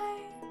 Bye!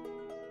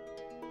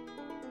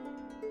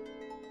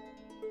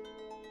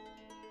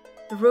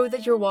 The road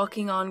that you're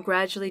walking on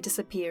gradually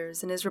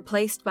disappears and is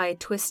replaced by a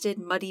twisted,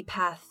 muddy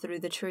path through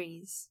the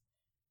trees.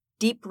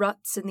 Deep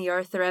ruts in the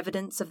earth are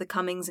evidence of the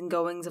comings and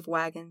goings of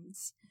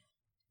wagons.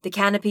 The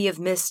canopy of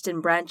mist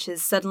and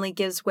branches suddenly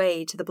gives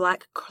way to the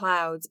black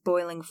clouds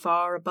boiling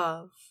far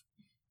above.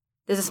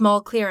 There's a small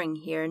clearing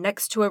here,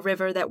 next to a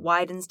river that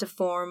widens to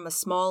form a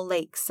small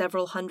lake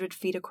several 100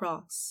 feet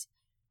across.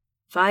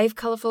 5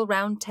 colorful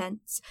round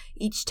tents,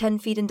 each 10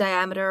 feet in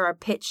diameter, are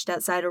pitched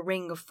outside a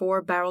ring of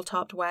 4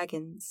 barrel-topped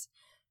wagons.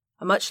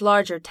 A much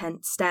larger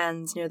tent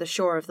stands near the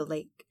shore of the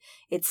lake,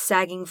 its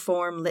sagging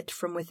form lit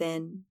from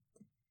within.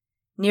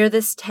 Near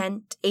this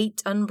tent,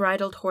 8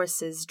 unbridled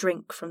horses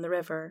drink from the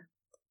river.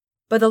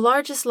 But the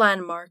largest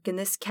landmark in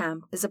this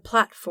camp is a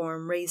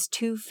platform raised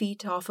 2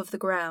 feet off of the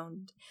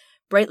ground.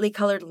 Brightly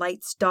colored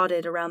lights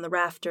dotted around the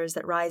rafters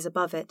that rise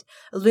above it,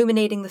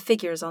 illuminating the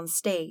figures on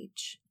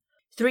stage.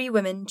 3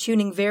 women,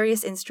 tuning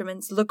various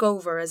instruments, look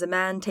over as a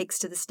man takes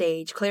to the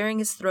stage, clearing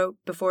his throat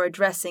before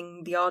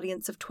addressing the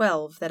audience of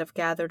 12 that have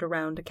gathered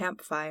around a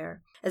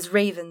campfire, as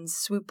ravens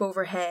swoop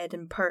overhead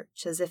and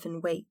perch as if in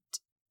wait.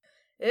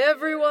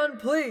 Everyone,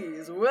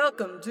 please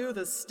welcome to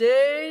the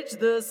stage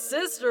the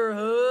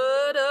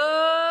Sisterhood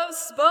of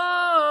Sparks!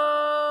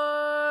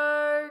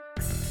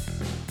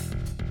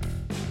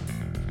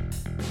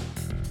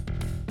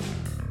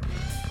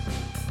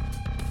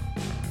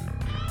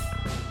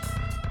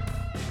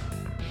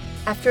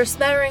 After a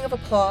smattering of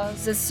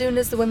applause, as soon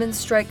as the women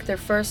strike their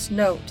first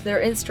note, their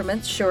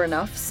instruments, sure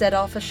enough, set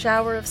off a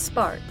shower of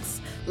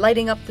sparks,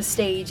 lighting up the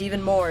stage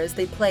even more as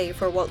they play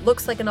for what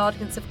looks like an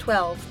audience of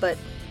 12, but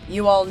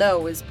you all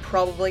know is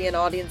probably an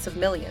audience of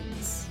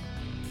millions.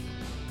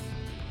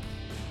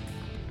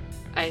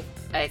 I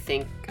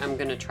think I'm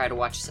gonna try to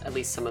watch at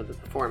least some of the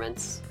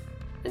performance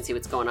and see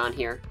what's going on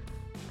here.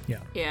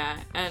 Yeah,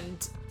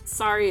 and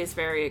Sari is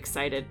very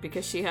excited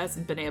because she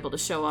hasn't been able to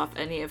show off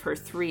any of her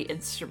 3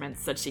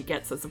 instruments that she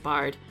gets as a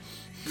bard.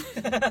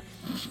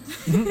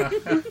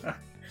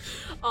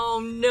 Oh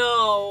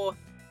no!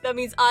 That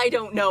means I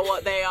don't know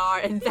what they are,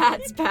 and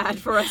that's bad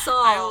for us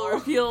all. I will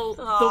reveal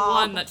the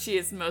one that she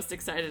is most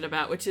excited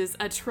about, which is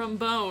a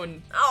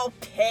trombone. Oh,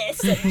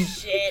 piss and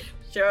shit.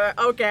 Sure,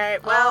 okay,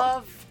 well...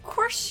 Of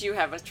course you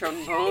have a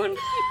trombone.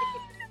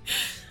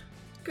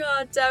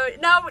 God damn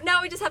it. Now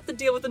we just have to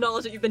deal with the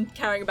knowledge that you've been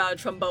carrying about a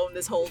trombone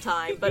this whole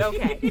time, but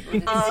okay.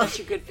 It's such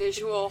a good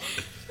visual.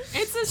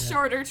 It's a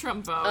shorter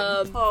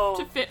trombone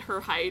to fit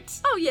her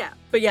height. Oh, yeah.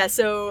 But yeah,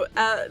 so,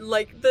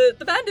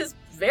 the band is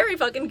very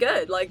fucking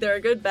good. Like, they're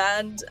a good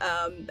band,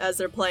 as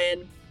they're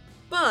playing.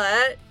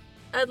 But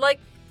I'd like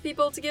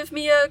people to give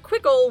me a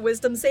quick old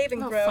wisdom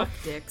saving throw. Fuck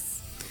dicks.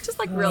 Just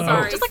like real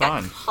Sorry. just like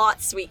Fun. a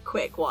hot, sweet,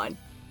 quick one.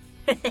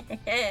 Oh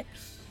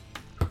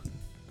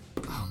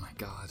my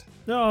god.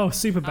 Oh,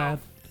 super bad.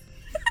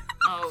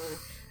 Oh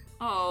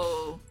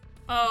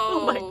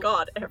Oh my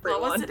god,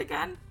 everyone. What was it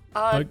again?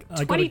 I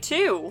got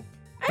 22.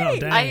 Oh,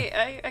 damn.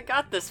 I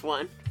got this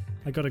one.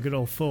 I got a good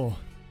old 4.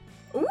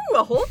 Ooh,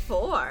 a whole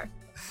 4.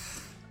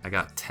 I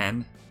got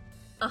 10.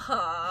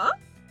 Uh-huh.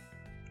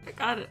 I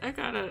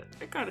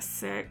got a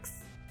 6.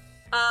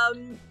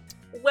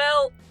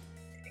 Well,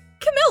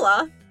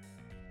 Camilla,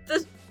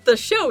 the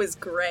show is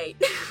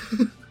great.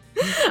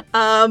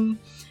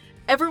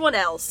 Everyone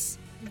else,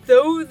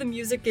 though the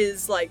music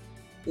is, like,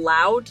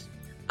 loud,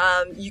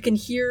 you can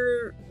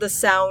hear the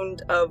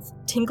sound of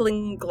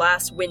tinkling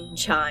glass wind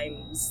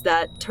chimes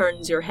that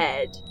turns your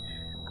head.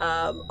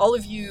 All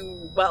of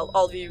you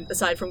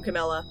aside from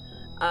Camilla,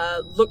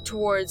 look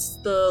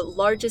towards the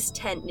largest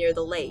tent near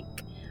the lake,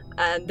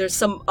 and there's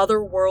some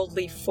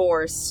otherworldly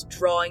force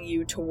drawing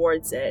you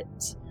towards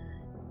it.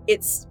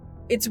 It's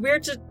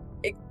weird to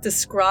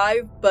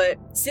describe, but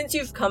since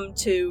you've come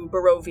to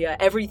Barovia,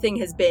 everything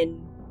has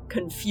been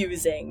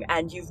confusing,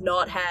 and you've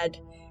not had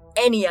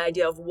any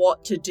idea of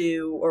what to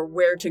do, or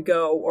where to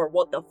go, or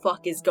what the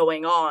fuck is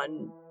going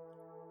on.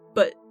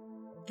 But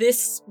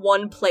this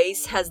one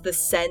place has the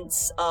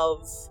sense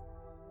of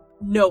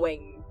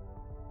knowing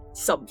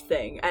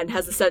something, and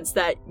has the sense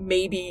that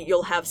maybe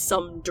you'll have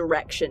some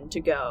direction to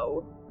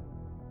go.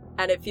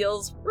 And it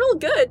feels real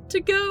good to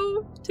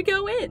go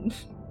in.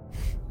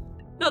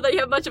 Not that you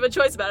have much of a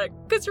choice about it,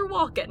 because you're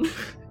walking.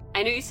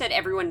 I know you said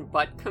everyone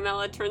but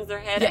Camilla turns their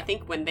head. Yeah. I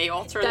think when they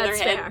all turn That's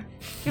their head, fair.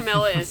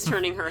 Camilla is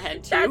turning her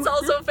head too. That's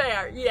also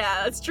fair.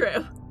 Yeah, that's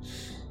true.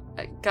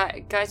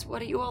 Guys,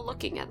 what are you all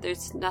looking at?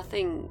 There's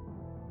nothing...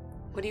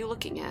 What are you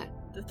looking at?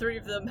 The 3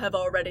 of them have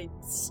already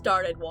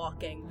started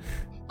walking.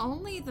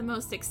 Only the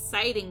most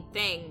exciting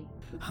thing.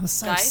 I'm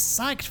so Guys?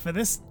 psyched for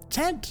this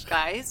tent.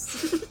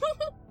 Guys?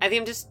 I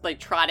think I'm just, like,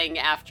 trotting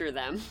after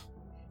them.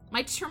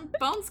 My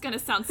trombone's gonna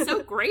sound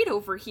so great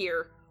over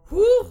here.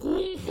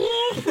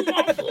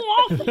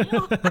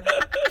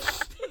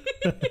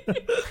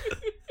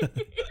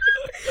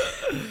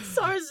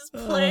 Sara's just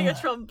playing a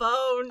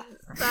trombone.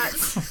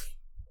 That's...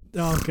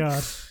 Oh,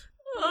 God.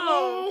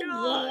 Oh,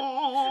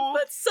 God.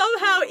 But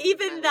somehow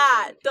even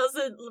that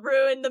doesn't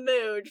ruin the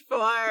mood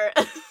for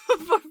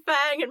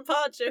Fang and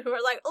Pancho, who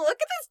are like, look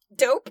at this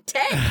dope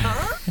tent,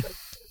 huh?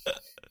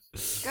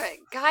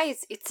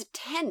 Guys, it's a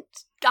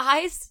tent.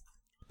 Guys.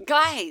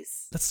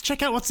 Let's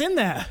check out what's in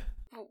there.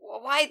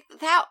 Why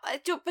that?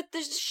 But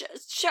the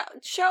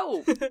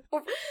show.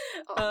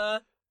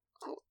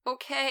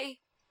 Okay.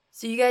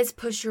 So you guys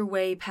push your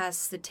way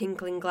past the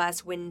tinkling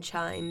glass wind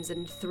chimes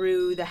and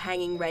through the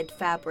hanging red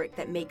fabric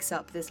that makes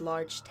up this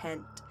large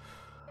tent.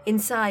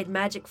 Inside,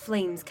 magic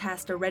flames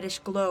cast a reddish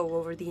glow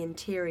over the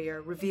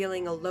interior,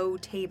 revealing a low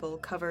table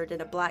covered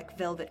in a black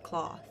velvet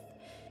cloth.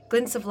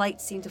 Glints of light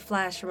seem to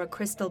flash from a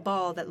crystal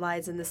ball that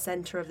lies in the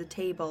center of the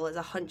table as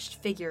a hunched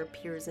figure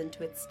peers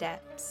into its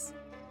depths.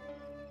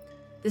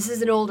 This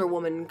is an older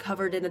woman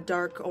covered in a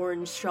dark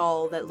orange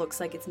shawl that looks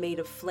like it's made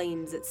of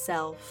flames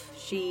itself.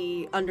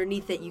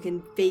 Underneath it, you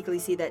can vaguely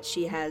see that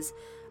she has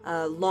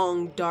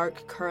long,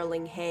 dark,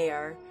 curling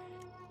hair.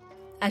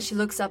 As she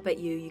looks up at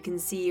you, you can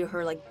see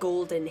her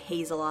golden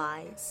hazel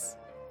eyes.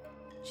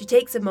 She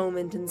takes a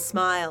moment and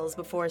smiles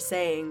before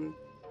saying,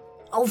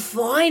 "Oh,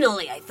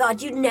 finally! I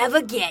thought you'd never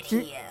get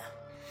here."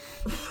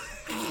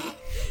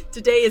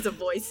 Today is a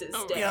voices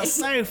day. You're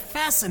so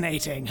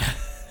fascinating.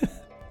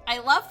 I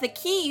love the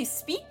key you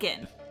speak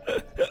in.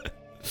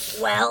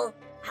 Well,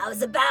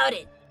 how's about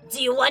it?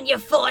 Do you want your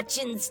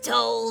fortunes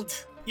told?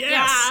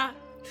 Yes.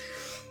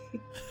 Yeah.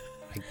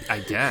 I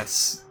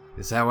guess.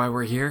 Is that why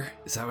we're here?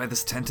 Is that why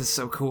this tent is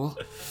so cool?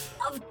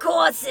 Of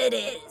course it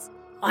is.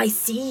 I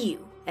see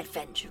you,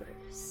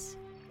 adventurers.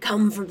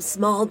 Come from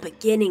small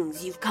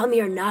beginnings. You've come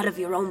here not of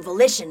your own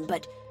volition,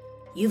 but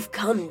you've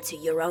come to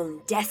your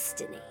own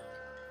destiny.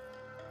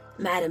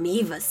 Madame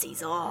Eva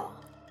sees all.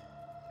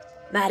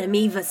 Madame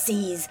Eva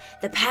sees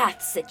the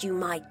paths that you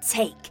might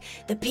take,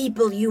 the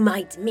people you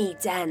might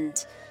meet,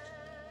 and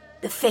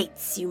the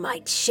fates you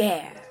might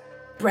share.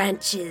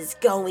 Branches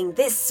going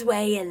this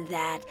way and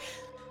that.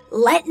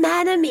 Let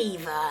Madame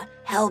Eva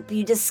help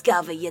you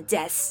discover your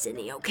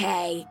destiny,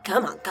 okay?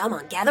 Come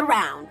on, gather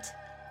round.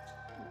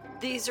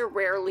 These are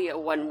rarely a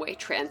one-way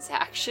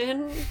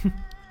transaction,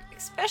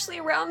 especially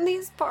around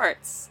these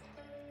parts.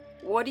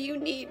 What do you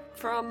need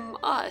from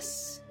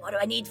us? What do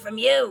I need from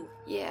you?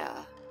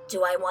 Yeah.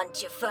 Do I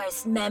want your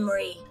first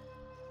memory?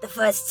 The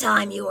first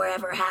time you were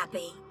ever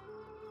happy?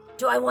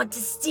 Do I want to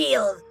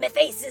steal the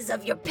faces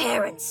of your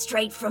parents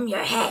straight from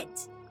your head?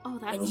 Oh,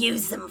 And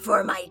use them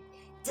for my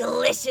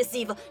delicious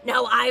evil?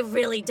 No, I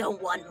really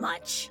don't want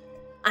much.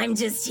 I'm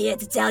just here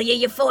to tell you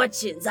your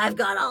fortunes. I've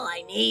got all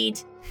I need.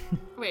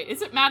 Wait,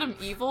 is it Madame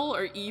Evil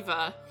or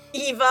Eva?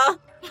 Eva.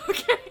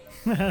 Okay.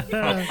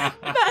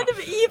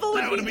 Madame Evil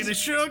would That would be the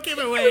sure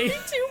giveaway.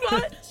 too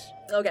much.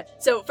 Okay,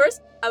 so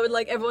first, I would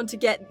like everyone to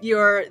get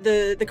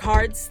the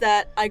cards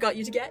that I got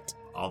you to get.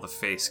 All the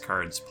face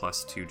cards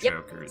plus 2 Yep.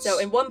 jokers. So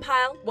in one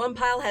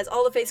pile has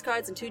all the face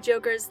cards and 2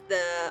 jokers.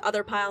 The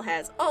other pile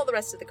has all the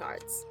rest of the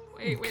cards.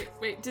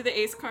 Wait. Do the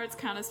ace cards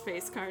count as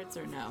face cards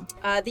or no?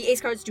 The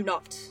ace cards do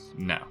not.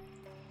 No.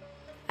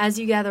 As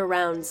you gather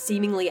around,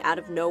 seemingly out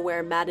of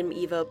nowhere, Madame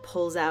Eva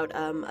pulls out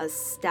a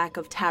stack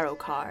of tarot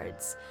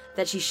cards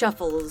that she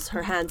shuffles,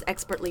 her hands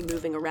expertly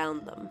moving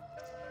around them.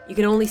 You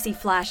can only see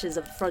flashes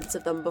of the fronts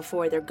of them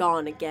before they're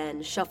gone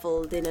again,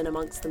 shuffled in and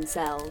amongst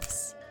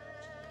themselves.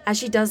 As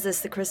she does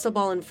this, the crystal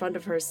ball in front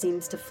of her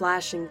seems to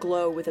flash and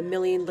glow with a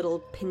million little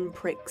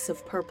pinpricks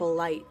of purple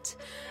light,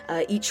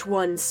 each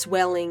one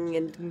swelling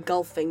and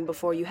engulfing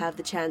before you have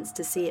the chance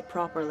to see it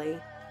properly.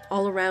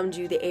 All around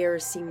you, the air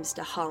seems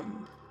to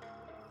hum.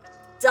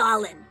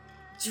 Darling,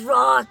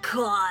 draw a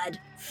card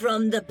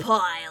from the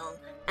pile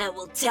and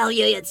we'll tell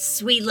you your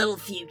sweet little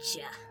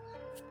future.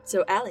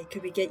 So Allie,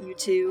 could we get you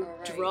to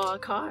Alright. draw a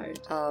card?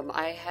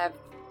 I have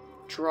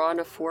drawn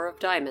a 4 of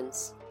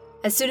diamonds.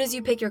 As soon as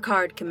you pick your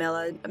card,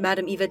 Camilla,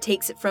 Madame Eva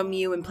takes it from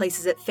you and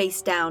places it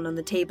face down on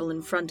the table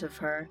in front of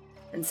her,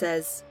 and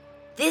says,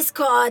 This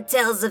card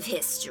tells of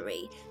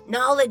history.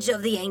 Knowledge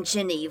of the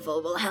ancient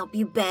evil will help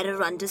you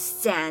better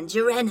understand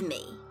your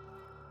enemy.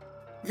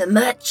 The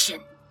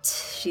merchant.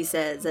 she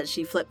says as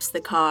she flips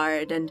the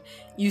card, and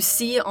you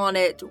see on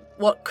it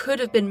what could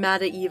have been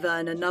Madame Eva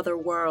in another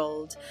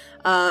world.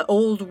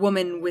 Old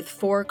woman with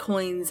 4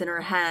 coins in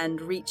her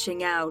hand,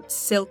 reaching out,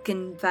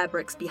 silken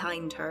fabrics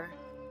behind her.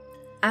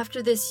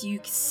 After this, you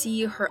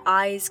see her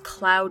eyes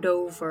cloud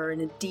over in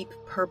a deep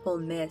purple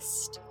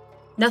mist.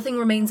 Nothing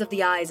remains of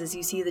the eyes as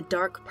you see the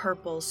dark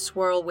purple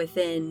swirl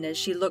within as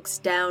she looks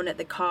down at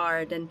the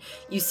card, and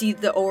you see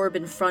the orb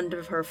in front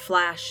of her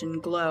flash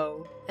and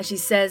glow, as she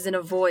says in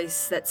a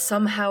voice that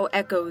somehow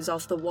echoes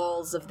off the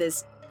walls of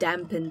this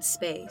dampened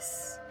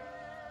space.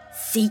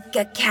 Seek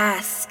a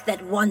cask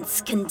that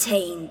once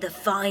contained the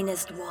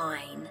finest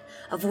wine,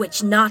 of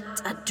which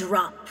not a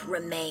drop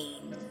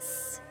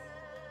remains.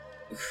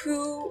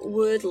 Who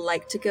would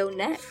like to go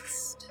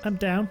next? I'm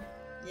down.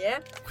 Yeah?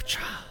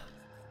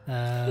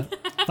 5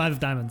 of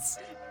diamonds.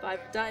 5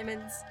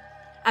 diamonds.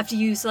 After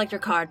you select your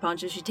card,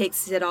 Poncho, she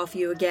takes it off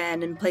you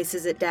again and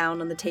places it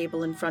down on the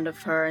table in front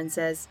of her and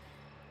says,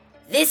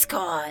 This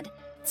card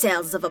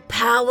tells of a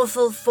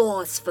powerful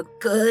force for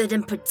good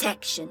and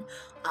protection,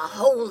 a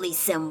holy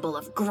symbol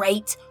of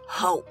great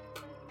hope.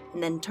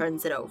 and then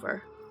turns it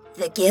over.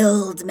 The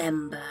guild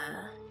member,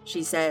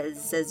 She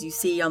says, as you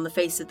see on the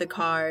face of the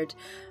card,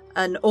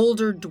 an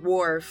older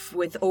dwarf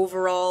with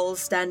overalls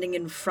standing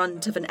in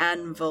front of an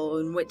anvil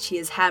in which he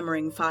is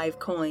hammering 5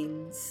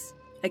 coins.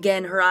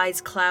 Again, her eyes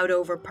cloud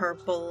over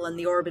purple, and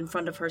the orb in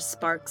front of her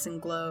sparks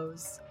and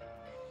glows.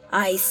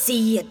 I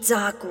see a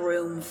dark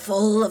room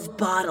full of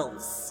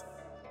bottles.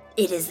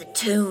 It is the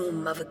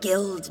tomb of a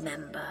guild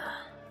member.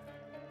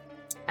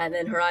 And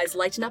then her eyes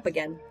lighten up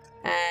again,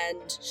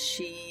 and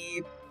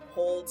she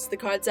holds the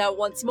cards out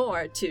once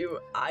more to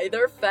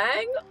either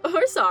Fang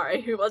or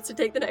Sorry, who wants to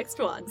take the next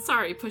one.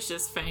 Sorry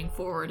pushes Fang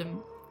forward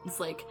and It's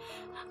like,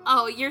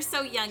 oh, you're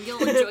so young,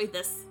 you'll enjoy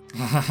this.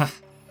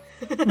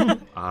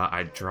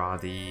 I draw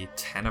the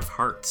 10 of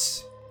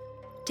hearts.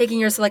 Taking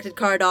your selected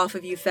card off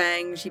of you,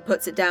 Fang, she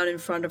puts it down in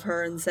front of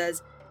her and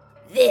says,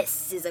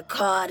 This is a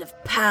card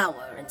of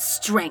power and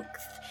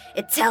strength.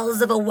 It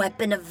tells of a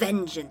weapon of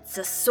vengeance,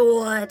 a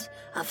sword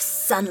of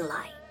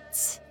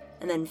sunlight.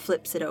 and then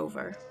flips it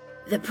over.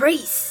 The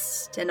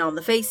priest! And on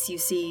the face you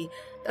see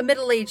a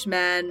middle-aged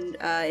man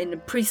in a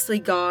priestly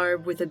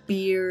garb with a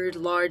beard,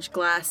 large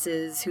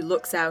glasses, who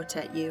looks out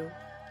at you.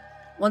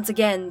 Once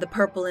again, the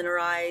purple in her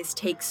eyes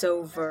takes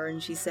over,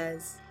 and she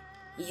says,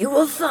 You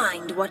will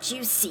find what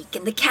you seek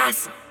in the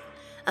castle,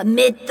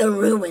 amid the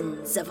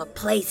ruins of a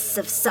place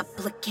of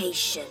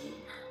supplication.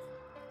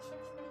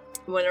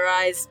 When her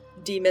eyes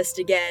demist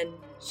again,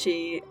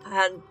 she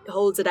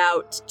holds it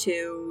out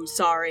to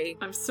Sari.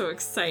 I'm so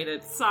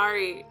excited.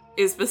 Sari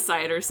is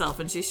beside herself,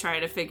 and she's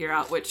trying to figure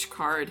out which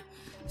card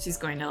she's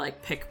going to,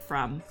 pick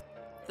from.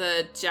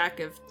 The Jack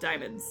of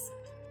Diamonds.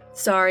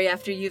 Sari,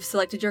 after you've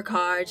selected your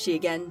card, she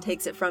again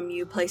takes it from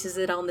you, places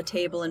it on the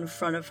table in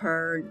front of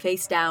her,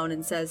 face down,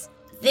 and says,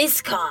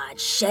 This card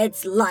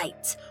sheds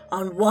light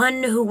on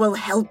one who will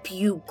help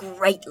you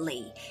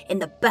greatly in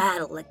the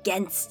battle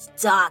against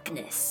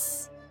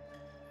darkness.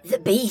 The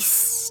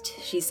beast,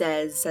 she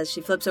says, as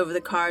she flips over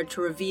the card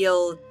to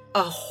reveal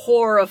a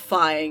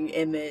horrifying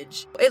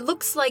image. It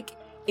looks like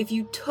if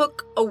you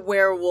took a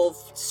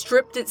werewolf,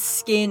 stripped its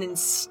skin, and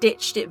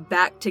stitched it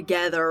back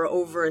together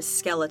over a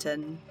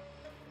skeleton.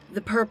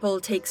 The purple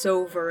takes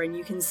over, and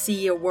you can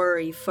see a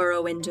worry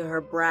furrow into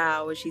her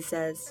brow as she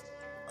says,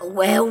 A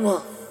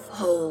werewolf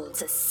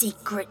holds a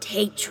secret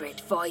hatred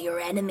for your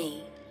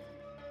enemy.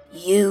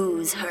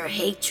 Use her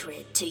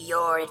hatred to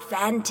your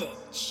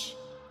advantage.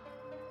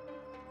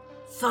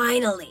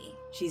 Finally,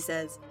 she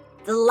says,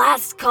 the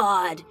last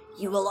card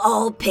you will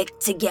all pick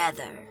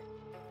together.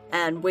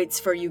 And waits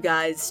for you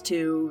guys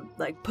to,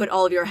 put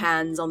all of your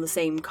hands on the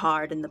same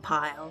card in the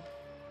pile.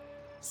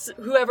 So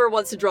whoever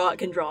wants to draw it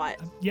can draw it.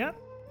 Yeah.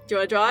 Do you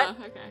want to draw it?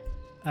 Okay.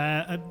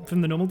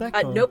 From the normal deck?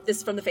 Nope, this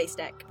is from the face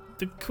deck.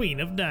 The Queen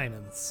of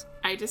Diamonds.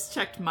 I just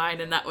checked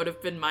mine, and that would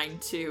have been mine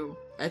too.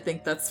 I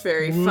think that's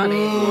very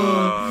funny.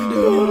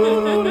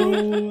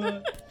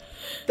 No.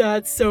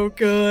 That's so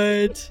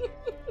good.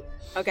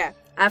 Okay.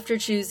 After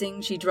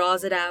choosing, she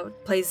draws it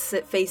out, places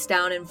it face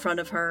down in front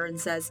of her, and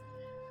says,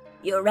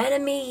 Your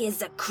enemy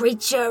is a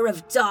creature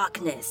of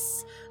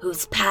darkness,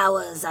 whose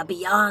powers are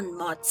beyond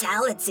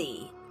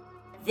mortality.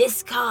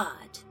 This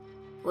card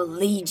will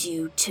lead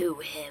you to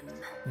him.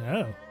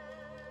 Oh.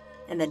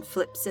 And then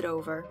flips it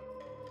over.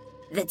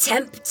 The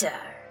Tempter.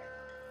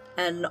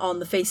 And on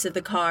the face of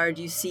the card,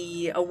 you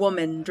see a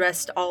woman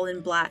dressed all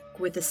in black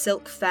with a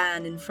silk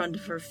fan in front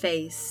of her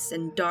face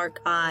and dark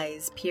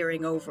eyes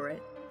peering over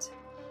it.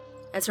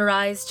 As her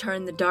eyes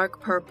turn the dark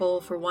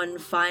purple for one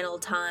final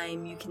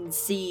time, you can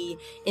see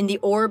in the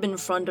orb in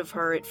front of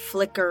her it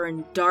flicker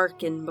and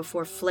darken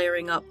before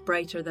flaring up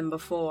brighter than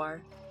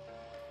before.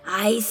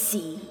 I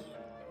see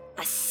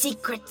a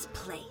secret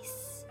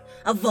place,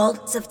 a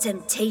vault of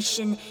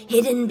temptation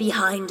hidden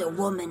behind a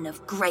woman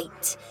of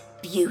great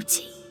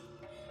beauty.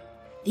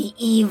 The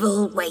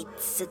evil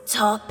waits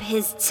atop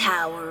his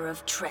tower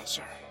of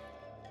treasure.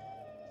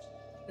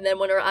 And then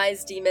when her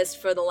eyes demist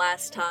for the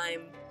last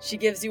time, she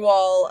gives you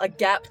all a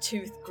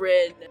gap-toothed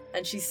grin,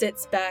 and she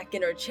sits back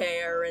in her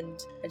chair,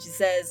 and she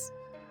says,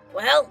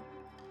 Well,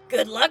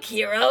 good luck,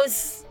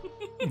 heroes.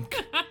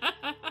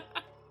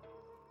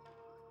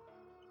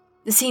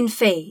 The scene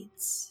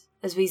fades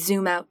as we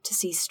zoom out to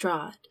see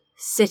Strahd,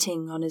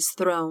 sitting on his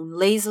throne,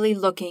 lazily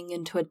looking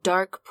into a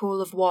dark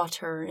pool of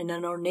water in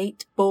an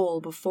ornate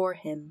bowl before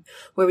him,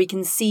 where we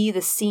can see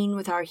the scene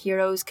with our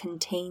heroes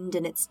contained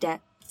in its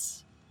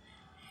depths.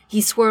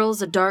 He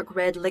swirls a dark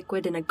red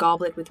liquid in a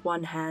goblet with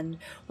one hand,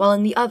 while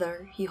in the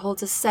other he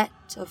holds a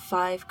set of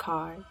 5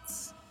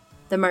 cards.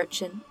 The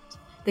merchant,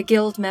 the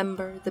guild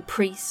member, the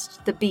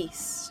priest, the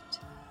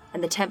beast,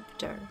 and the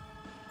tempter.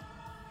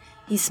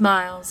 He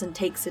smiles and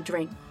takes a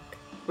drink,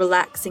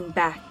 relaxing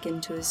back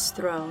into his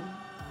throne.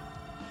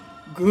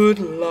 Good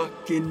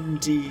luck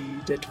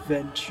indeed,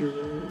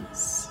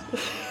 adventurers.